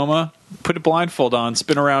Williams-Sonoma. Put a blindfold on,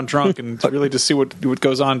 spin around drunk, and really just see what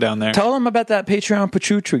goes on down there. Tell them about that Patreon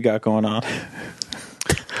pachooch we got going on.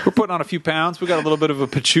 We're putting on a few pounds. We got a little bit of a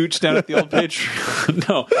pachooch down at the old Patreon.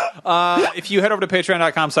 No. If you head over to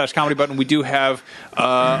patreon.com/comedy button, we do have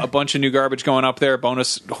a bunch of new garbage going up there.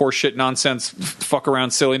 Bonus horseshit nonsense, fuck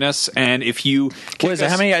around silliness. And if you... What is it?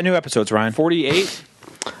 How many new episodes, Ryan? 48?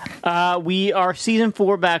 Our season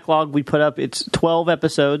 4 backlog, we put up, it's 12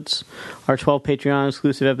 episodes, our 12 Patreon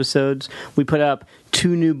exclusive episodes. We put up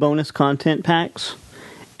 2 new bonus content packs,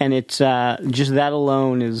 and it's just that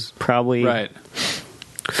alone is probably Right.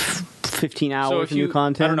 15 hours of new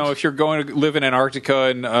content. I don't know, if you're going to live in Antarctica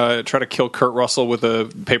and try to kill Kurt Russell with a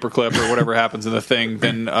paperclip or whatever happens in the thing,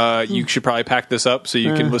 then you should probably pack this up so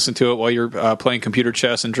you can listen to it while you're playing computer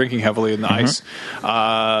chess and drinking heavily in the ice.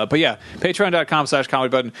 But yeah,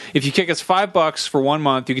 patreon.com/comedy button. If you kick us $5 for 1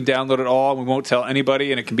 month, you can download it all. We won't tell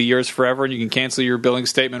anybody, and it can be yours forever, and you can cancel your billing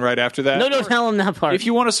statement right after that. No, don't tell them that part. If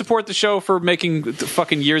you want to support the show for making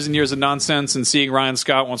fucking years and years of nonsense and seeing Ryan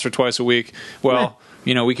Scott once or twice a week, well...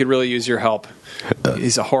 You know, we could really use your help.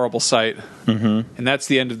 It's a horrible sight. And that's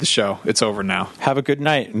the end of the show. It's over now. Have a good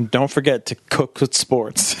night, and don't forget to cook with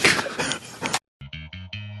sports.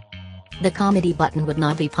 The Comedy Button would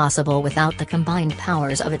not be possible without the combined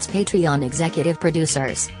powers of its Patreon executive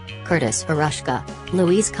producers, Curtis Harushka,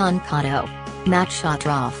 Luis Concato, Matt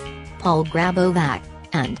Shotroff, Paul Grabovac,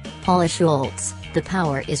 and Paula Schultz. The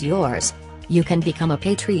power is yours. You can become a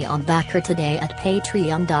Patreon backer today at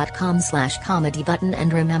patreon.com/comedybutton,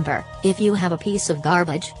 and remember, if you have a piece of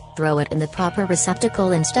garbage, throw it in the proper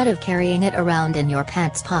receptacle instead of carrying it around in your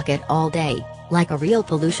pants pocket all day, like a real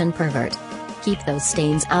pollution pervert. Keep those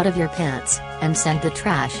stains out of your pants, and send the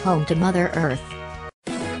trash home to Mother Earth.